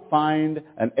not find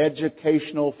an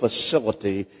educational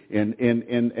facility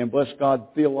in bless God,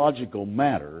 theological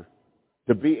matter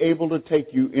to be able to take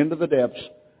you into the depths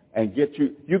and get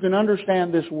you. You can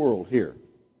understand this world here,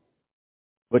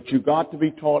 but you've got to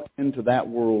be taught into that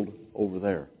world over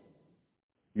there.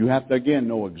 You have to, again,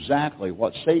 know exactly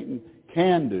what Satan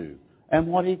can do and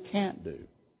what he can't do.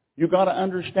 You've got to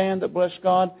understand that, bless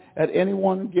God, at any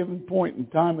one given point in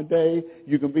time of day,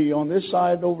 you can be on this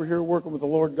side over here working with the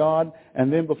Lord God,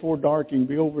 and then before dark you can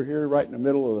be over here right in the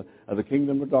middle of the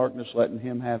kingdom of darkness, letting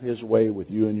him have his way with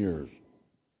you and yours.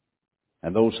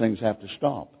 And those things have to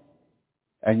stop.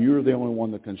 And you're the only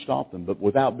one that can stop them, but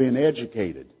without being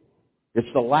educated. It's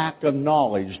the lack of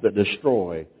knowledge that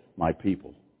destroy my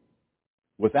people.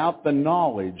 Without the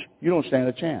knowledge, you don't stand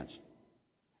a chance.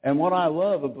 And what I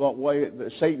love about the way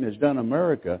that Satan has done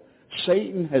America,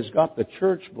 Satan has got the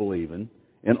church believing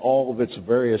in all of its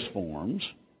various forms.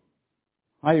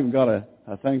 I even got a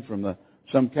thing from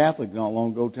some Catholic not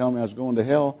long ago telling me I was going to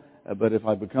hell, but if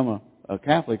I become a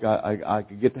Catholic, I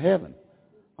could get to heaven.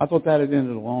 I thought that had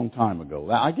ended a long time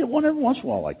ago. I get one every once in a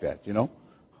while like that, you know.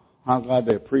 I'm glad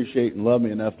they appreciate and love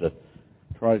me enough to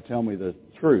try to tell me the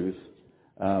truth.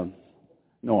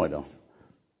 No, I don't.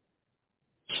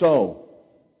 So,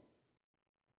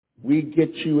 we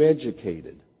get you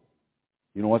educated.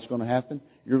 You know what's going to happen?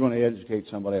 You're going to educate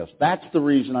somebody else. That's the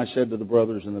reason I said to the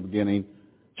brothers in the beginning,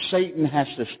 Satan has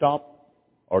to stop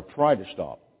or try to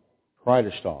stop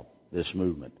this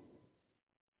movement.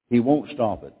 He won't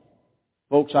stop it.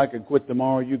 Folks, I could quit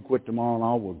tomorrow, you quit tomorrow, and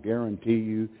I will guarantee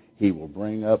you he will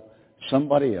bring up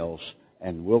somebody else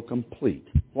and will complete.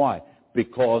 Why?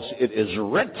 Because it is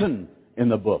written in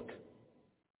the book.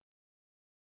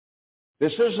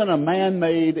 This isn't a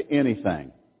man-made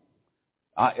anything.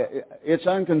 It's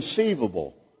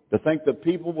inconceivable to think that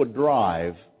people would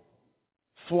drive,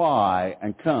 fly,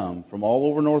 and come from all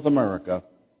over North America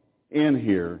in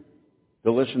here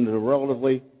to listen to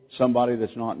relatively somebody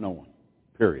that's not known.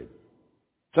 Period.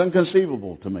 It's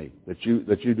inconceivable to me that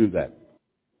you do that.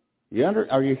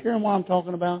 Are you hearing what I'm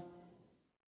talking about?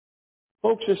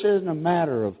 Folks, this isn't a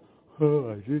matter of,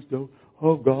 I just don't,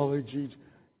 golly, Jesus.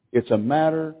 It's a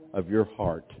matter of your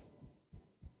heart.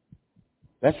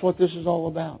 That's what this is all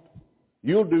about.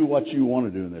 You'll do what you want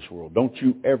to do in this world. Don't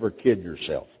you ever kid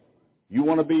yourself. You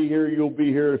want to be here, you'll be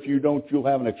here. If you don't, you'll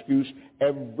have an excuse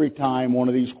every time one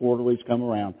of these quarterlies come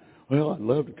around. Well, I'd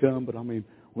love to come, but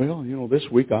this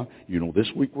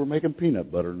week we're making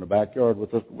peanut butter in the backyard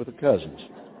with the cousins.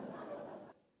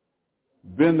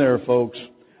 Been there, folks.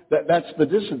 That's the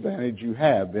disadvantage you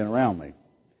have being around me.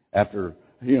 After,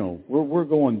 we're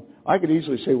going, I could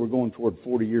easily say we're going toward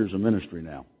 40 years of ministry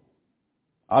now.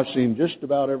 I've seen just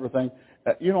about everything.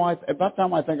 About the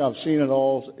time I think I've seen it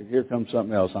all, here comes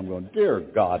something else. I'm going, dear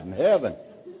God in heaven.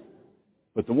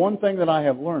 But the one thing that I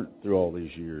have learned through all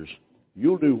these years,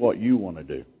 you'll do what you want to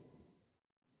do.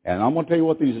 And I'm going to tell you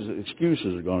what these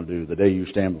excuses are going to do the day you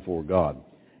stand before God.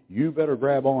 You better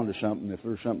grab on to something if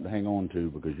there's something to hang on to,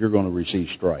 because you're going to receive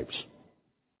stripes.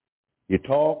 You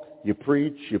talk, you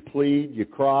preach, you plead, you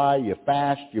cry, you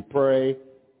fast, you pray,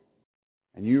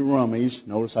 and you rummies.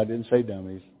 Notice I didn't say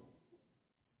dummies.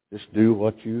 Just do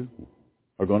what you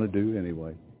are going to do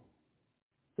anyway.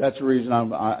 That's the reason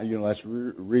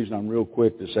I'm real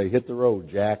quick to say, hit the road,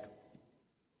 Jack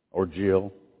or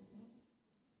Jill,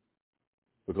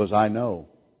 because I know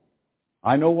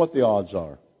what the odds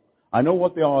are. I know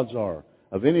what the odds are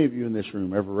of any of you in this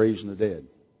room ever raising the dead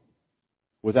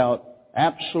without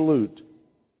absolute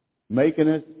making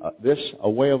it this a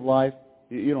way of life.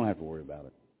 You don't have to worry about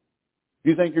it. If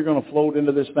you think you're going to float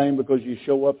into this thing because you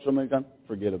show up so many times,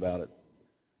 forget about it.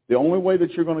 The only way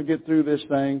that you're going to get through this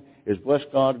thing is, bless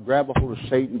God, grab a hold of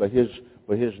Satan by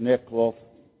his neck cloth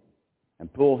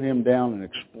and pull him down and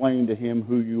explain to him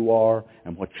who you are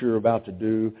and what you're about to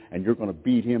do, and you're going to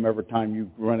beat him every time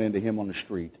you run into him on the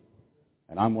street.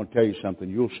 And I'm going to tell you something.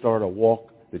 You'll start a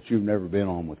walk that you've never been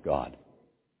on with God.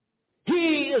 He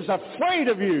is afraid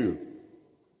of you.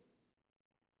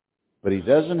 But he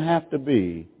doesn't have to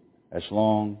be as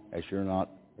long as you're not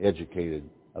educated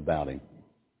about him.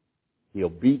 He'll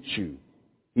beat you.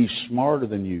 He's smarter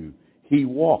than you. He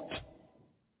walked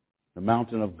the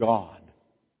mountain of God.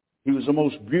 He was the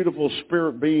most beautiful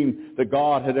spirit being that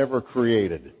God had ever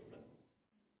created.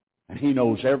 And he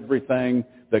knows everything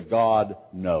that God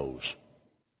knows.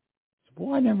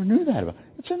 Boy, I never knew that about him.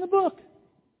 It's in the book.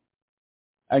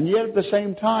 And yet at the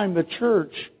same time, the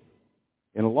church,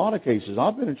 in a lot of cases,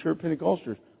 I've been in church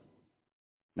Pentecostals.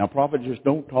 Now, prophet, just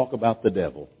don't talk about the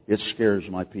devil. It scares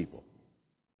my people.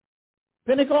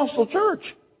 Pentecostal church.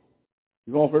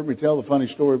 You've all heard me tell the funny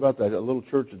story about that little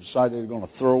church that decided they were going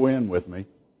to throw in with me.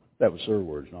 That was their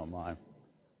words, not mine.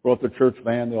 Brought the church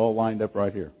van. They all lined up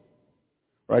right here.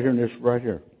 Right here and this, right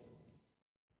here.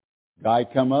 Guy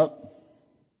come up,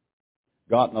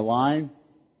 got in the line.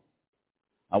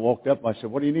 I walked up. I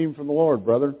said, "What do you need from the Lord,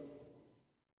 brother?"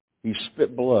 He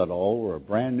spit blood all over a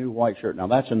brand new white shirt. Now,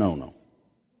 that's a no-no.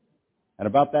 And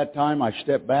about that time, I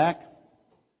stepped back.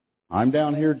 I'm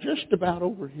down here, just about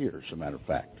over here, as a matter of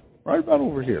fact. Right about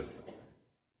over here.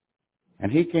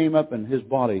 And he came up and his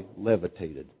body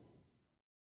levitated.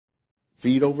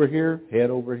 Feet over here, head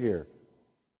over here.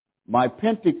 My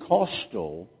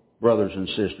Pentecostal brothers and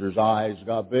sisters' eyes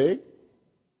got big.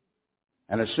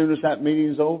 And as soon as that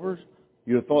meeting's over,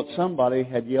 you'd have thought somebody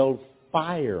had yelled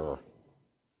fire.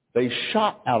 They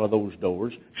shot out of those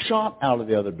doors, shot out of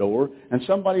the other door, and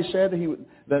somebody said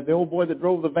that the old boy that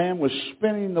drove the van was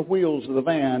spinning the wheels of the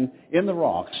van in the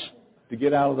rocks to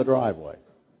get out of the driveway.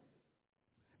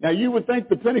 Now, you would think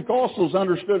the Pentecostals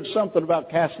understood something about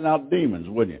casting out demons,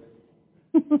 wouldn't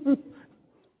you?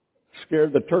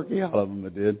 Scared the turkey out of them,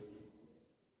 it did.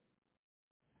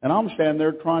 And I'm standing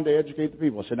there trying to educate the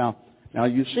people. I said, now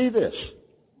you see this.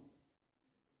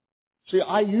 See,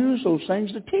 I use those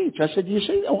things to teach. I said, you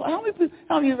see, how many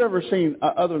of you have ever seen,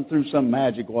 other than through some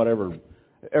magic, whatever,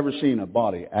 ever seen a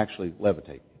body actually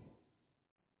levitate?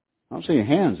 I don't see any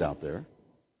hands out there.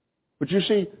 But you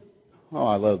see, oh,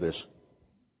 I love this.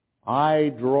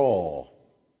 I draw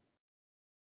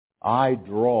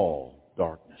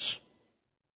darkness.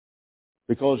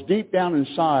 Because deep down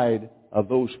inside of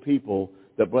those people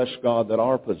that, bless God, that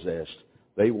are possessed,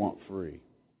 they want free.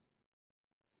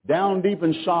 Down deep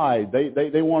inside,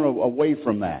 they want away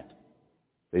from that.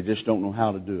 They just don't know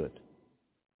how to do it.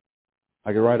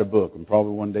 I could write a book, and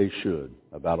probably one day should,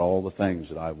 about all the things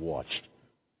that I've watched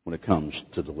when it comes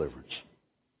to deliverance.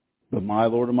 But my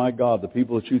Lord and my God, the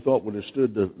people that you thought would have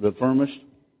stood the firmest,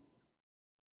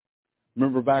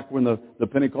 remember back when the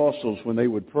Pentecostals, when they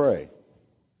would pray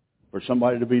for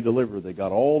somebody to be delivered, they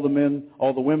got all the men,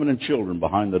 all the women and children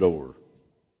behind the door.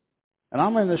 And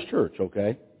I'm in this church,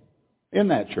 okay? In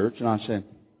that church, and I said,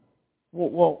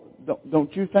 well,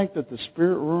 don't you think that the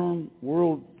spirit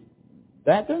world,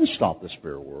 that doesn't stop the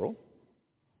spirit world?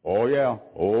 Oh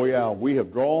yeah, we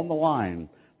have drawn the line.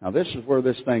 Now this is where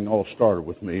this thing all started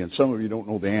with me, and some of you don't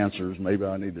know the answers. Maybe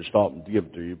I need to stop and give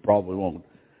it to you. Probably won't.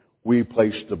 We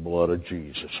placed the blood of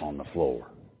Jesus on the floor.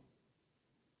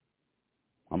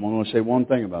 I'm only going to say one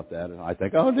thing about that, and I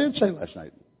think I did say last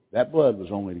night. That blood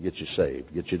was only to get you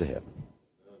saved, get you to heaven.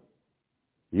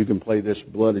 You can play this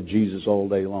blood of Jesus all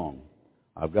day long.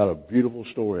 I've got a beautiful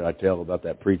story I tell about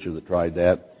that preacher that tried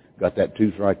that. Got that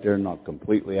tooth right there knocked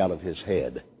completely out of his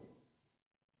head.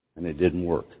 And it didn't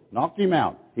work. Knocked him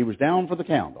out. He was down for the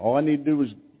count. All I need to do was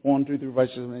 1, 2, 3, 4, 5,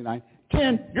 6, 7, 8, 9,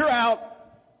 10. You're out.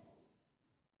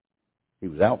 He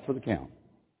was out for the count.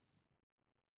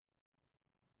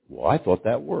 Well, I thought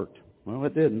that worked. Well,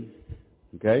 it didn't.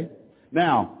 Okay?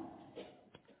 Now,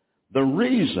 the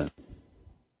reason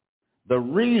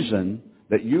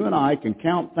that you and I can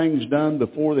count things done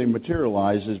before they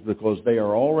materialize is because they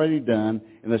are already done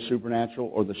in the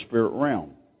supernatural or the spirit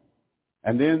realm.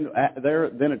 And then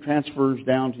it transfers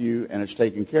down to you and it's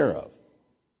taken care of.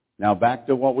 Now back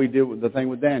to what we did with the thing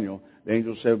with Daniel. The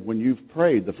angel said, when you've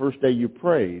prayed, the first day you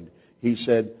prayed, he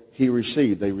said they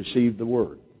received the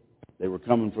word. They were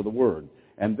coming for the word.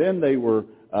 And then they were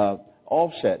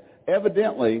offset.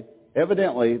 Evidently,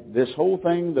 this whole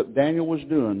thing that Daniel was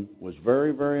doing was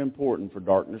very, very important for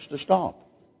darkness to stop.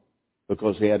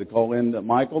 Because he had to call in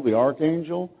Michael, the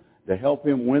archangel, to help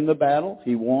him win the battle.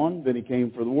 He won, then he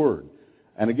came for the word.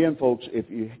 And again, folks, if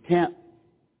you can't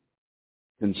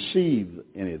conceive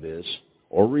any of this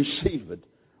or receive it,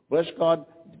 bless God,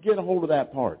 get a hold of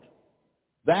that part.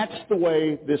 That's the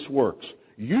way this works.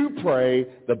 You pray,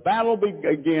 the battle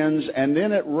begins, and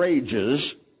then it rages.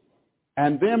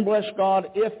 And then, bless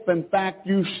God, if in fact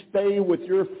you stay with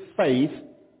your faith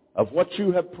of what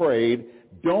you have prayed,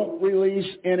 don't release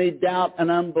any doubt and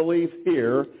unbelief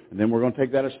here. And then we're going to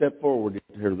take that a step forward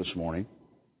here this morning.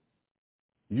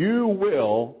 You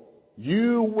will,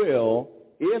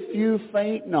 if you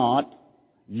faint not,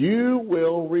 you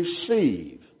will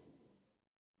receive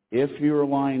if you're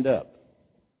lined up.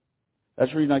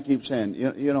 That's the reason I keep saying,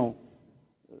 you know,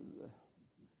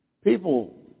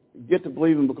 people get to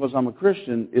believing because I'm a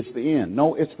Christian, it's the end.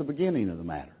 No, it's the beginning of the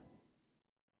matter.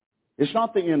 It's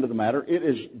not the end of the matter. It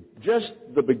is just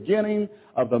the beginning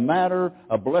of the matter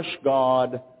of, bless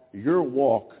God, your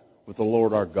walk with the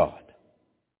Lord our God.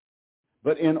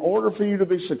 But in order for you to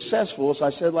be successful, as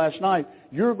I said last night,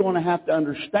 you're going to have to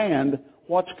understand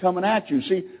what's coming at you.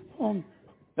 See,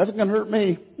 nothing can hurt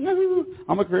me. No,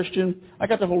 I'm a Christian. I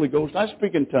got the Holy Ghost. I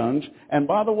speak in tongues. And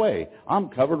by the way, I'm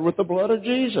covered with the blood of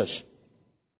Jesus.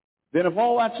 Then if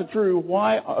all that's true,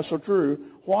 why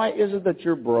is it that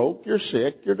you're broke, you're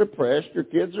sick, you're depressed, your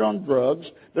kids are on drugs,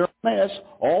 they're a mess,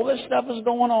 all this stuff is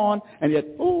going on, and yet,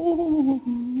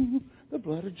 the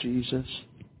blood of Jesus.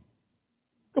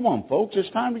 Come on, folks, it's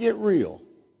time to get real.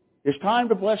 It's time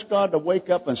to, bless God, to wake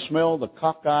up and smell the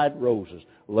cockeyed roses.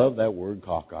 Love that word,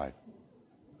 cockeyed.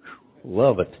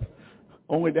 Love it.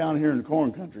 Only down here in the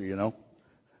corn country, you know.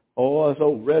 Oh, us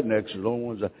old rednecks are the only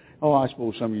ones that, I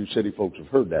suppose some of you city folks have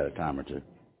heard that a time or two.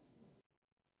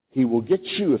 He will get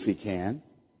you if he can.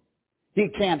 He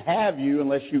can't have you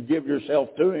unless you give yourself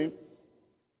to him.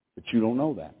 But you don't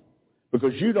know that.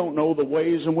 Because you don't know the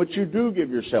ways in which you do give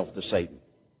yourself to Satan.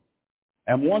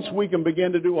 And once we can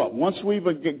begin to do what? Once we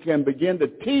can begin to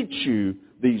teach you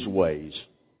these ways,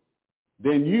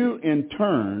 then you in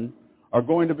turn are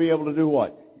going to be able to do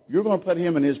what? You're going to put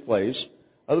him in his place.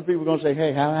 Other people are going to say,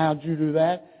 hey, how'd you do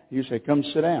that? You say, come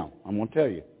sit down. I'm going to tell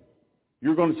you.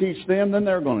 You're going to teach them, then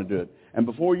they're going to do it. And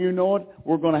before you know it,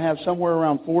 we're going to have somewhere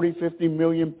around 40, 50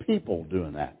 million people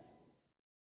doing that.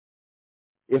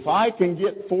 If I can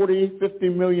get 40, 50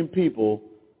 million people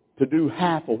to do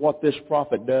half of what this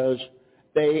prophet does,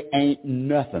 they ain't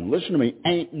nothing. Listen to me.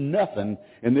 Ain't nothing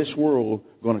in this world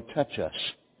going to touch us.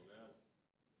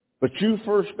 But you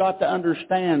first got to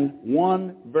understand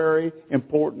one very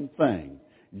important thing.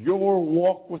 Your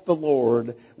walk with the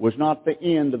Lord was not the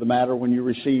end of the matter when you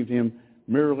received him,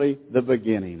 merely the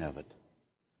beginning of it.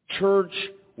 Church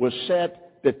was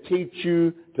set to teach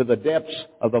you to the depths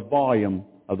of the volume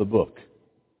of the book.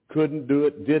 Couldn't do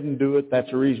it, didn't do it.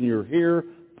 That's the reason you're here,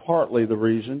 partly the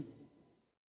reason.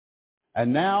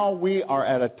 And now we are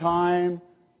at a time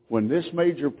when this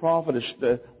major prophet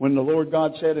is, when the Lord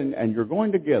God said, and you're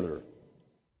going to gather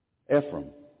Ephraim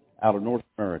out of North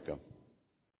America.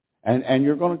 And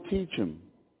you're going to teach them.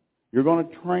 You're going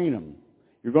to train them.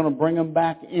 You're going to bring them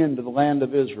back into the land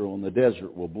of Israel, and the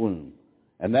desert will bloom.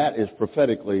 And that is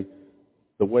prophetically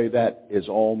the way that is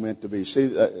all meant to be.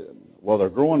 See, they're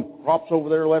growing crops over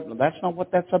there left. That's not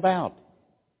what that's about.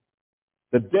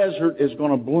 The desert is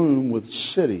going to bloom with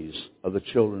cities of the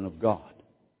children of God.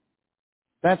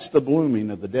 That's the blooming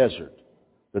of the desert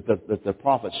that the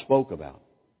prophet spoke about.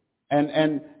 And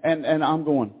I'm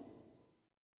going,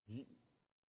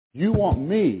 you want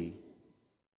me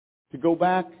to go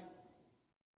back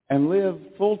and live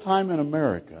full-time in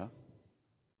America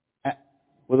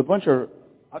with a bunch of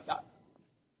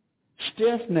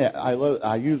stiff-necked,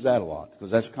 I use that a lot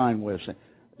because that's a kind way of saying,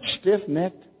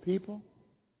 stiff-necked people?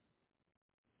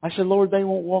 I said, Lord, they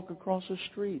won't walk across the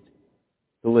street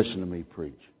to listen to me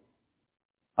preach.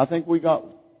 I think we got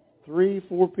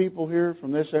 3-4 people here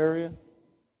from this area,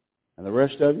 and the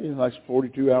rest of you, like a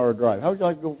 42-hour drive. How would you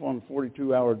like to go on a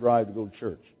 42-hour drive to go to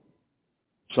church?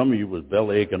 Some of you was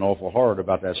belly aching awful hard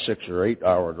about that 6 or 8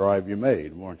 hour drive you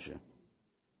made, weren't you?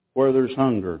 Where there's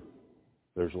hunger,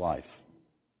 there's life.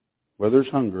 Where there's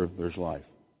hunger, there's life.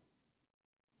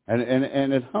 And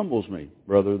it humbles me,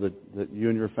 brother, that you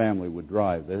and your family would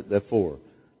drive, therefore,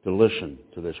 to listen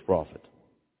to this prophet.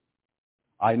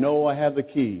 I know I have the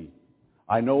key.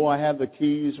 I know I have the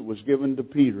keys that was given to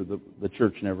Peter the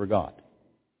church never got.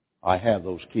 I have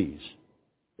those keys.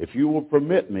 If you will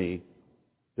permit me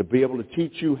to be able to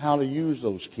teach you how to use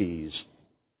those keys,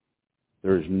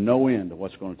 there is no end to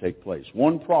what's going to take place.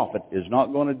 One prophet is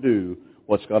not going to do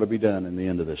what's got to be done in the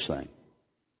end of this thing.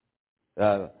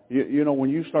 When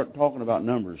you start talking about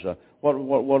numbers, what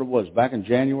it was back in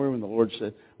January when the Lord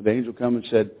said, the angel come and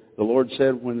said, the Lord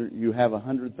said, when you have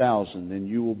 100,000, then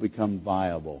you will become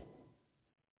viable.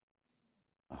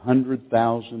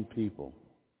 100,000 people.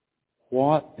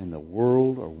 What in the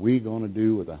world are we going to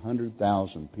do with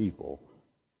 100,000 people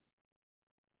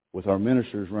with our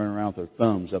ministers running around with their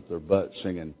thumbs up their butt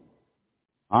singing,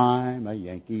 I'm a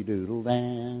Yankee Doodle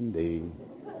Dandy.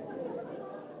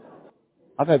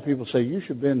 I've had people say, you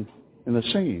should have been in the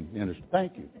singing industry.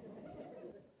 Thank you.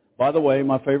 By the way,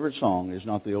 my favorite song is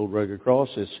not the old rugged cross,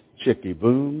 it's Chicky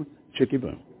Boom, Chicky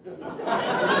Boom.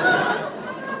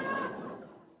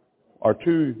 Our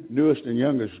two newest and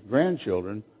youngest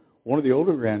grandchildren, one of the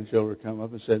older grandchildren come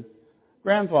up and said,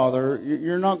 Grandfather,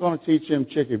 you're not going to teach them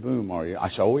Chicky Boom, are you? I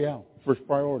said, oh yeah, first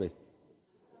priority.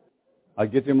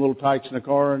 I'd get them little tykes in the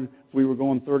car, and if we were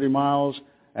going 30 miles,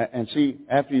 and see,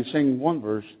 after you sing one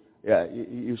verse, Yeah,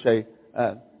 you say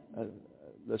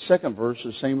the second verse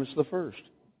is the same as the first.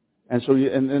 And so,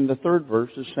 and then the third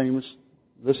verse is the same as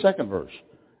the second verse.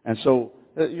 And so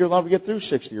you're allowed to get through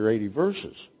 60 or 80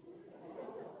 verses.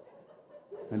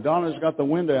 And Donna's got the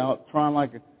window out, trying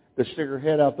like to stick her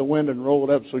head out the window and roll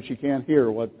it up so she can't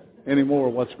hear anymore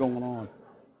what's going on.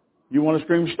 You want to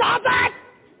scream, "Stop that!"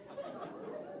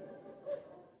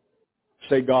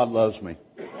 Say, "God loves me."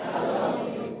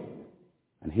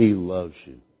 And He loves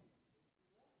you.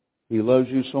 He loves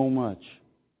you so much.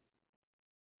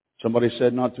 Somebody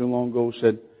said not too long ago,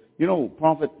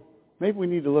 Prophet, maybe we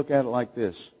need to look at it like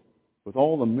this. With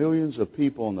all the millions of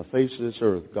people on the face of this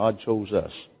earth, God chose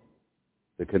us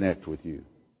to connect with you.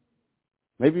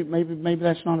 Maybe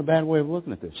that's not a bad way of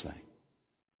looking at this thing.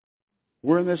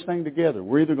 We're in this thing together.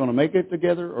 We're either going to make it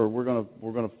together or we're going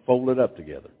to fold it up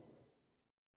together.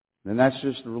 And that's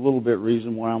just a little bit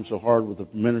reason why I'm so hard with the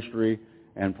ministry,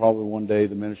 and probably one day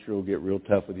the ministry will get real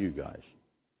tough with you guys.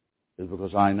 Is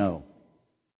because I know.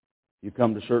 You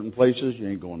come to certain places, you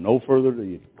ain't going no further till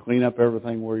you clean up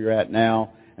everything where you're at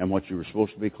now and what you were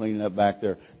supposed to be cleaning up back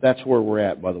there. That's where we're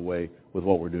at, by the way, with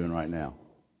what we're doing right now.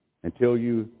 Until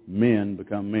you men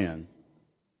become men,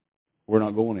 we're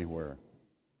not going anywhere.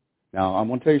 Now, I'm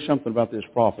going to tell you something about this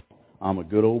prophet. I'm a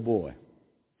good old boy.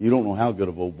 You don't know how good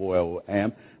of an old boy I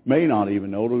am. May not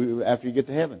even know after you get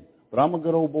to heaven. But I'm a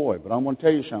good old boy. But I'm going to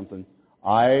tell you something.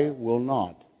 I will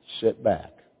not sit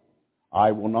back.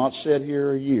 I will not sit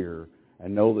here a year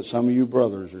and know that some of you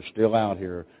brothers are still out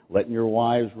here letting your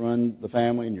wives run the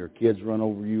family and your kids run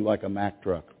over you like a Mack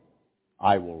truck.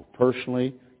 I will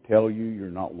personally tell you you're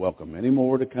not welcome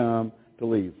anymore to come to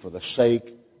leave for the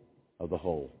sake of the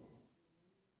whole.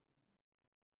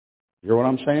 You hear what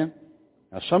I'm saying?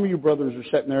 Now, some of you brothers are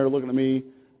sitting there looking at me,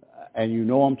 and you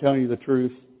know I'm telling you the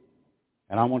truth,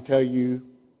 and I'm going to tell you,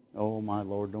 oh, my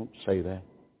Lord, don't say that.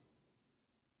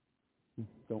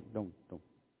 Don't.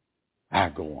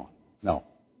 Go on. No.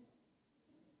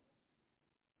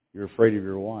 You're afraid of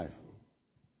your wife.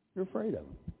 You're afraid of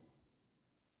them.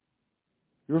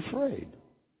 You're afraid.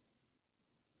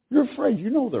 You're afraid. You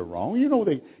know they're wrong.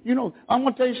 I'm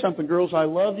going to tell you something, girls. I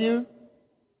love you,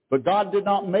 but God did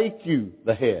not make you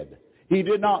the head. He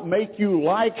did not make you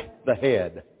like the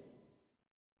head.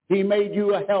 He made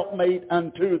you a helpmate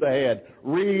unto the head.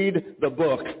 Read the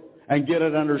book and get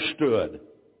it understood.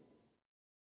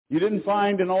 You didn't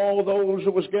find in all those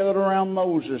that was gathered around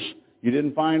Moses, you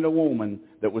didn't find a woman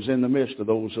that was in the midst of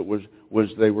those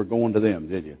that they were going to them,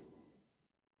 did you?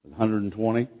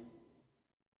 120?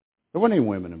 There weren't any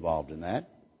women involved in that.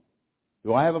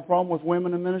 Do I have a problem with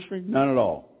women in ministry? None at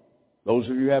all. Those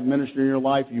of you who have ministry in your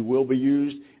life, you will be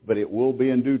used, but it will be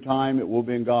in due time. It will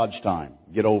be in God's time.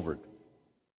 Get over it.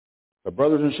 But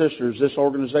brothers and sisters, this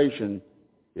organization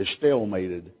is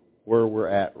stalemated where we're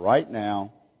at right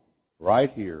now,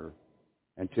 right here,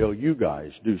 until you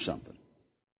guys do something.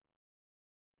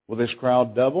 Will this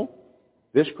crowd double?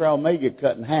 This crowd may get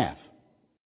cut in half.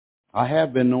 I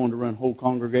have been known to run whole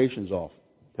congregations off.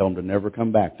 Tell them to never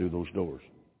come back through those doors.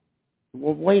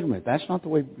 Well, wait a minute. That's not the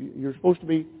way you're supposed to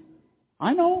be.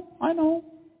 I know.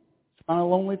 It's kind of a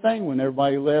lonely thing when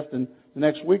everybody left and the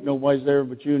next week nobody's there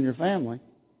but you and your family.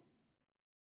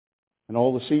 And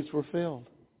all the seats were filled.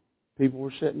 People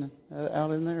were sitting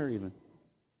out in there even.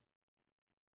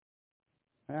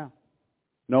 Yeah.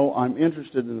 No, I'm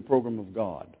interested in the program of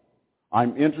God.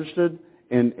 I'm interested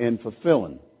in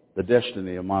fulfilling the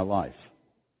destiny of my life.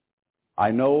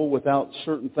 I know without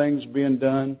certain things being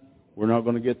done, we're not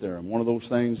going to get there. And one of those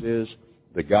things is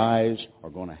the guys are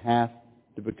going to have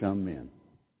to become men.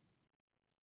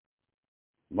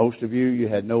 Most of you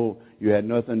had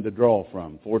nothing to draw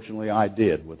from. Fortunately, I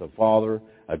did, with a father,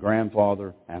 a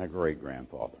grandfather, and a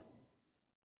great-grandfather.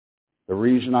 The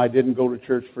reason I didn't go to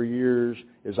church for years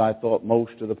is I thought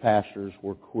most of the pastors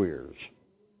were queers.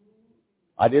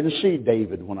 I didn't see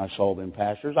David when I saw them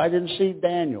pastors. I didn't see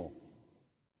Daniel.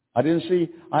 I didn't see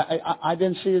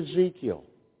Ezekiel.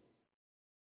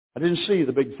 I didn't see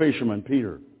the big fisherman,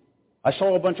 Peter. I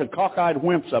saw a bunch of cockeyed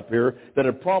wimps up here that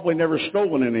had probably never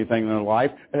stolen anything in their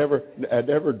life, had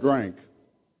ever drank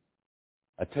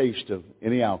a taste of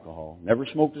any alcohol, never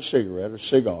smoked a cigarette or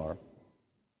cigar,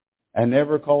 and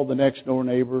never called the next door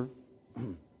neighbor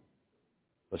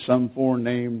with some foreign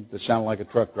name that sounded like a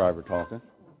truck driver talking.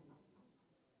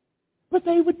 But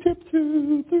they would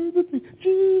tiptoe through the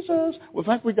Jesus. Well, in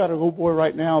fact, we got a little boy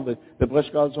right now that bless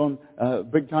God's on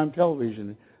big-time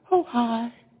television. Oh,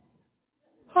 hi.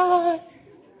 Hi.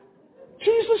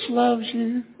 Jesus loves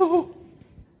you. Oh.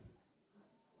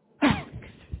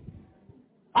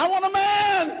 I want a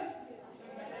man.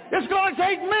 It's going to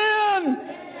take men.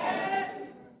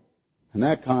 And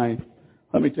that kind,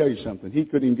 let me tell you something, he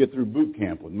couldn't even get through boot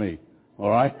camp with me, all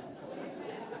right?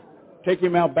 Take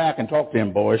him out back and talk to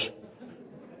him, boys.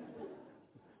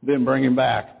 Then bring him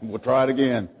back. We'll try it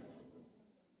again.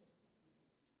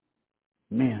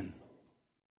 Men.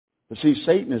 But see,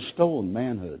 Satan has stolen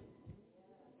manhood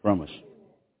from us.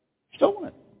 Stolen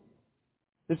it.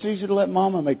 It's easy to let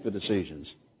Mama make the decisions.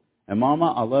 And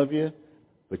Mama, I love you,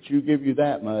 but you give you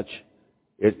that much,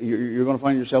 you're going to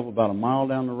find yourself about a mile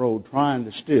down the road trying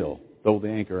to still throw the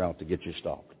anchor out to get you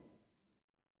stopped.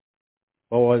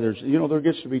 Oh, there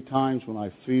gets to be times when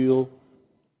I feel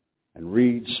and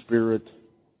read Spirit.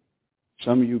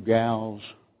 Some of you gals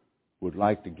would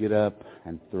like to get up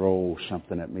and throw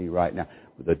something at me right now.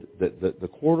 The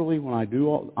quarterly, when I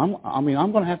do I'm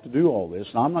going to have to do all this,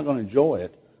 and I'm not going to enjoy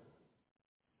it.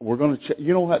 We're going to check.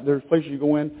 You know what? There's places you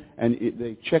go in and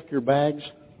they check your bags.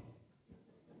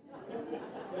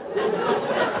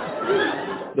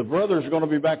 The brothers are going to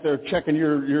be back there checking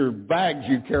your bags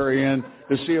you carry in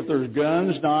to see if there's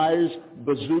guns, knives,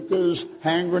 bazookas,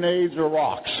 hand grenades, or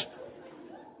rocks,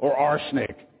 or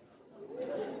arsenic.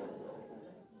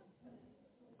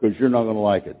 Because you're not going to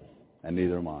like it, and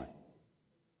neither am I.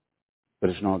 But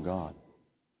it's not God.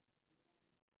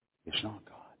 It's not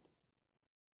God.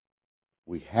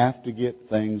 We have to get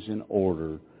things in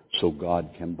order so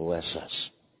God can bless us.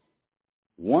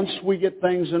 Once we get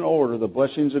things in order, the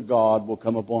blessings of God will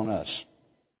come upon us.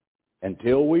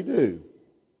 Until we do.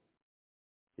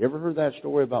 You ever heard that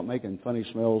story about making funny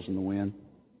smells in the wind?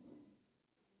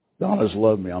 Donna's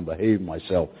loved me. I'm behaving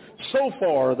myself so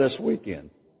far this weekend.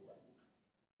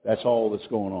 That's all that's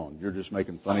going on. You're just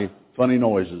making funny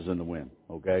noises in the wind,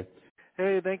 okay?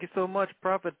 Hey, thank you so much,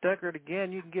 Prophet Deckard.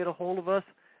 Again, you can get a hold of us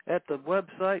at the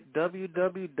website,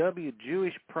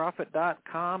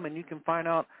 www.jewishprophet.com, and you can find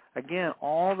out, again,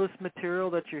 all this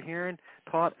material that you're hearing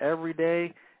taught every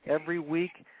day, every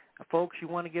week. Folks, you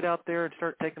want to get out there and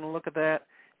start taking a look at that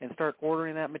and start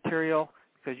ordering that material,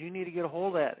 because you need to get a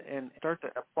hold of that and start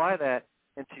to apply that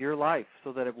into your life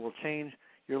so that it will change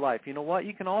your life. You know what?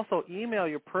 You can also email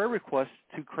your prayer requests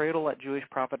to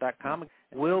cradle@jewishprophet.com.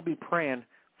 We'll be praying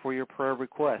for your prayer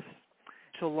requests.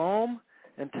 Shalom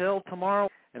until tomorrow.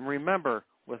 And remember,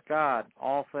 with God,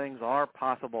 all things are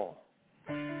possible.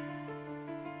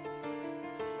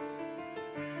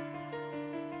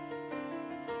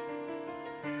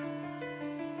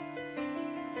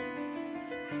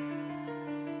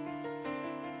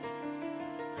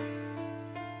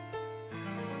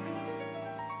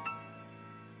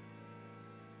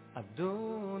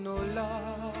 אדון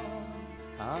עולם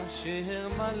אשר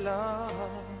מלך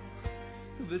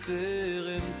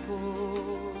בטרם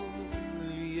כל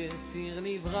יציר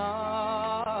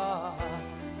נברא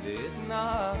ואת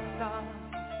נעשה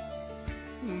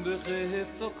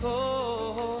בחפצו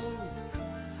כל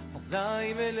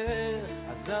אזי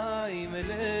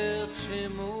מלך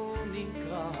שמו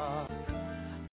נקרא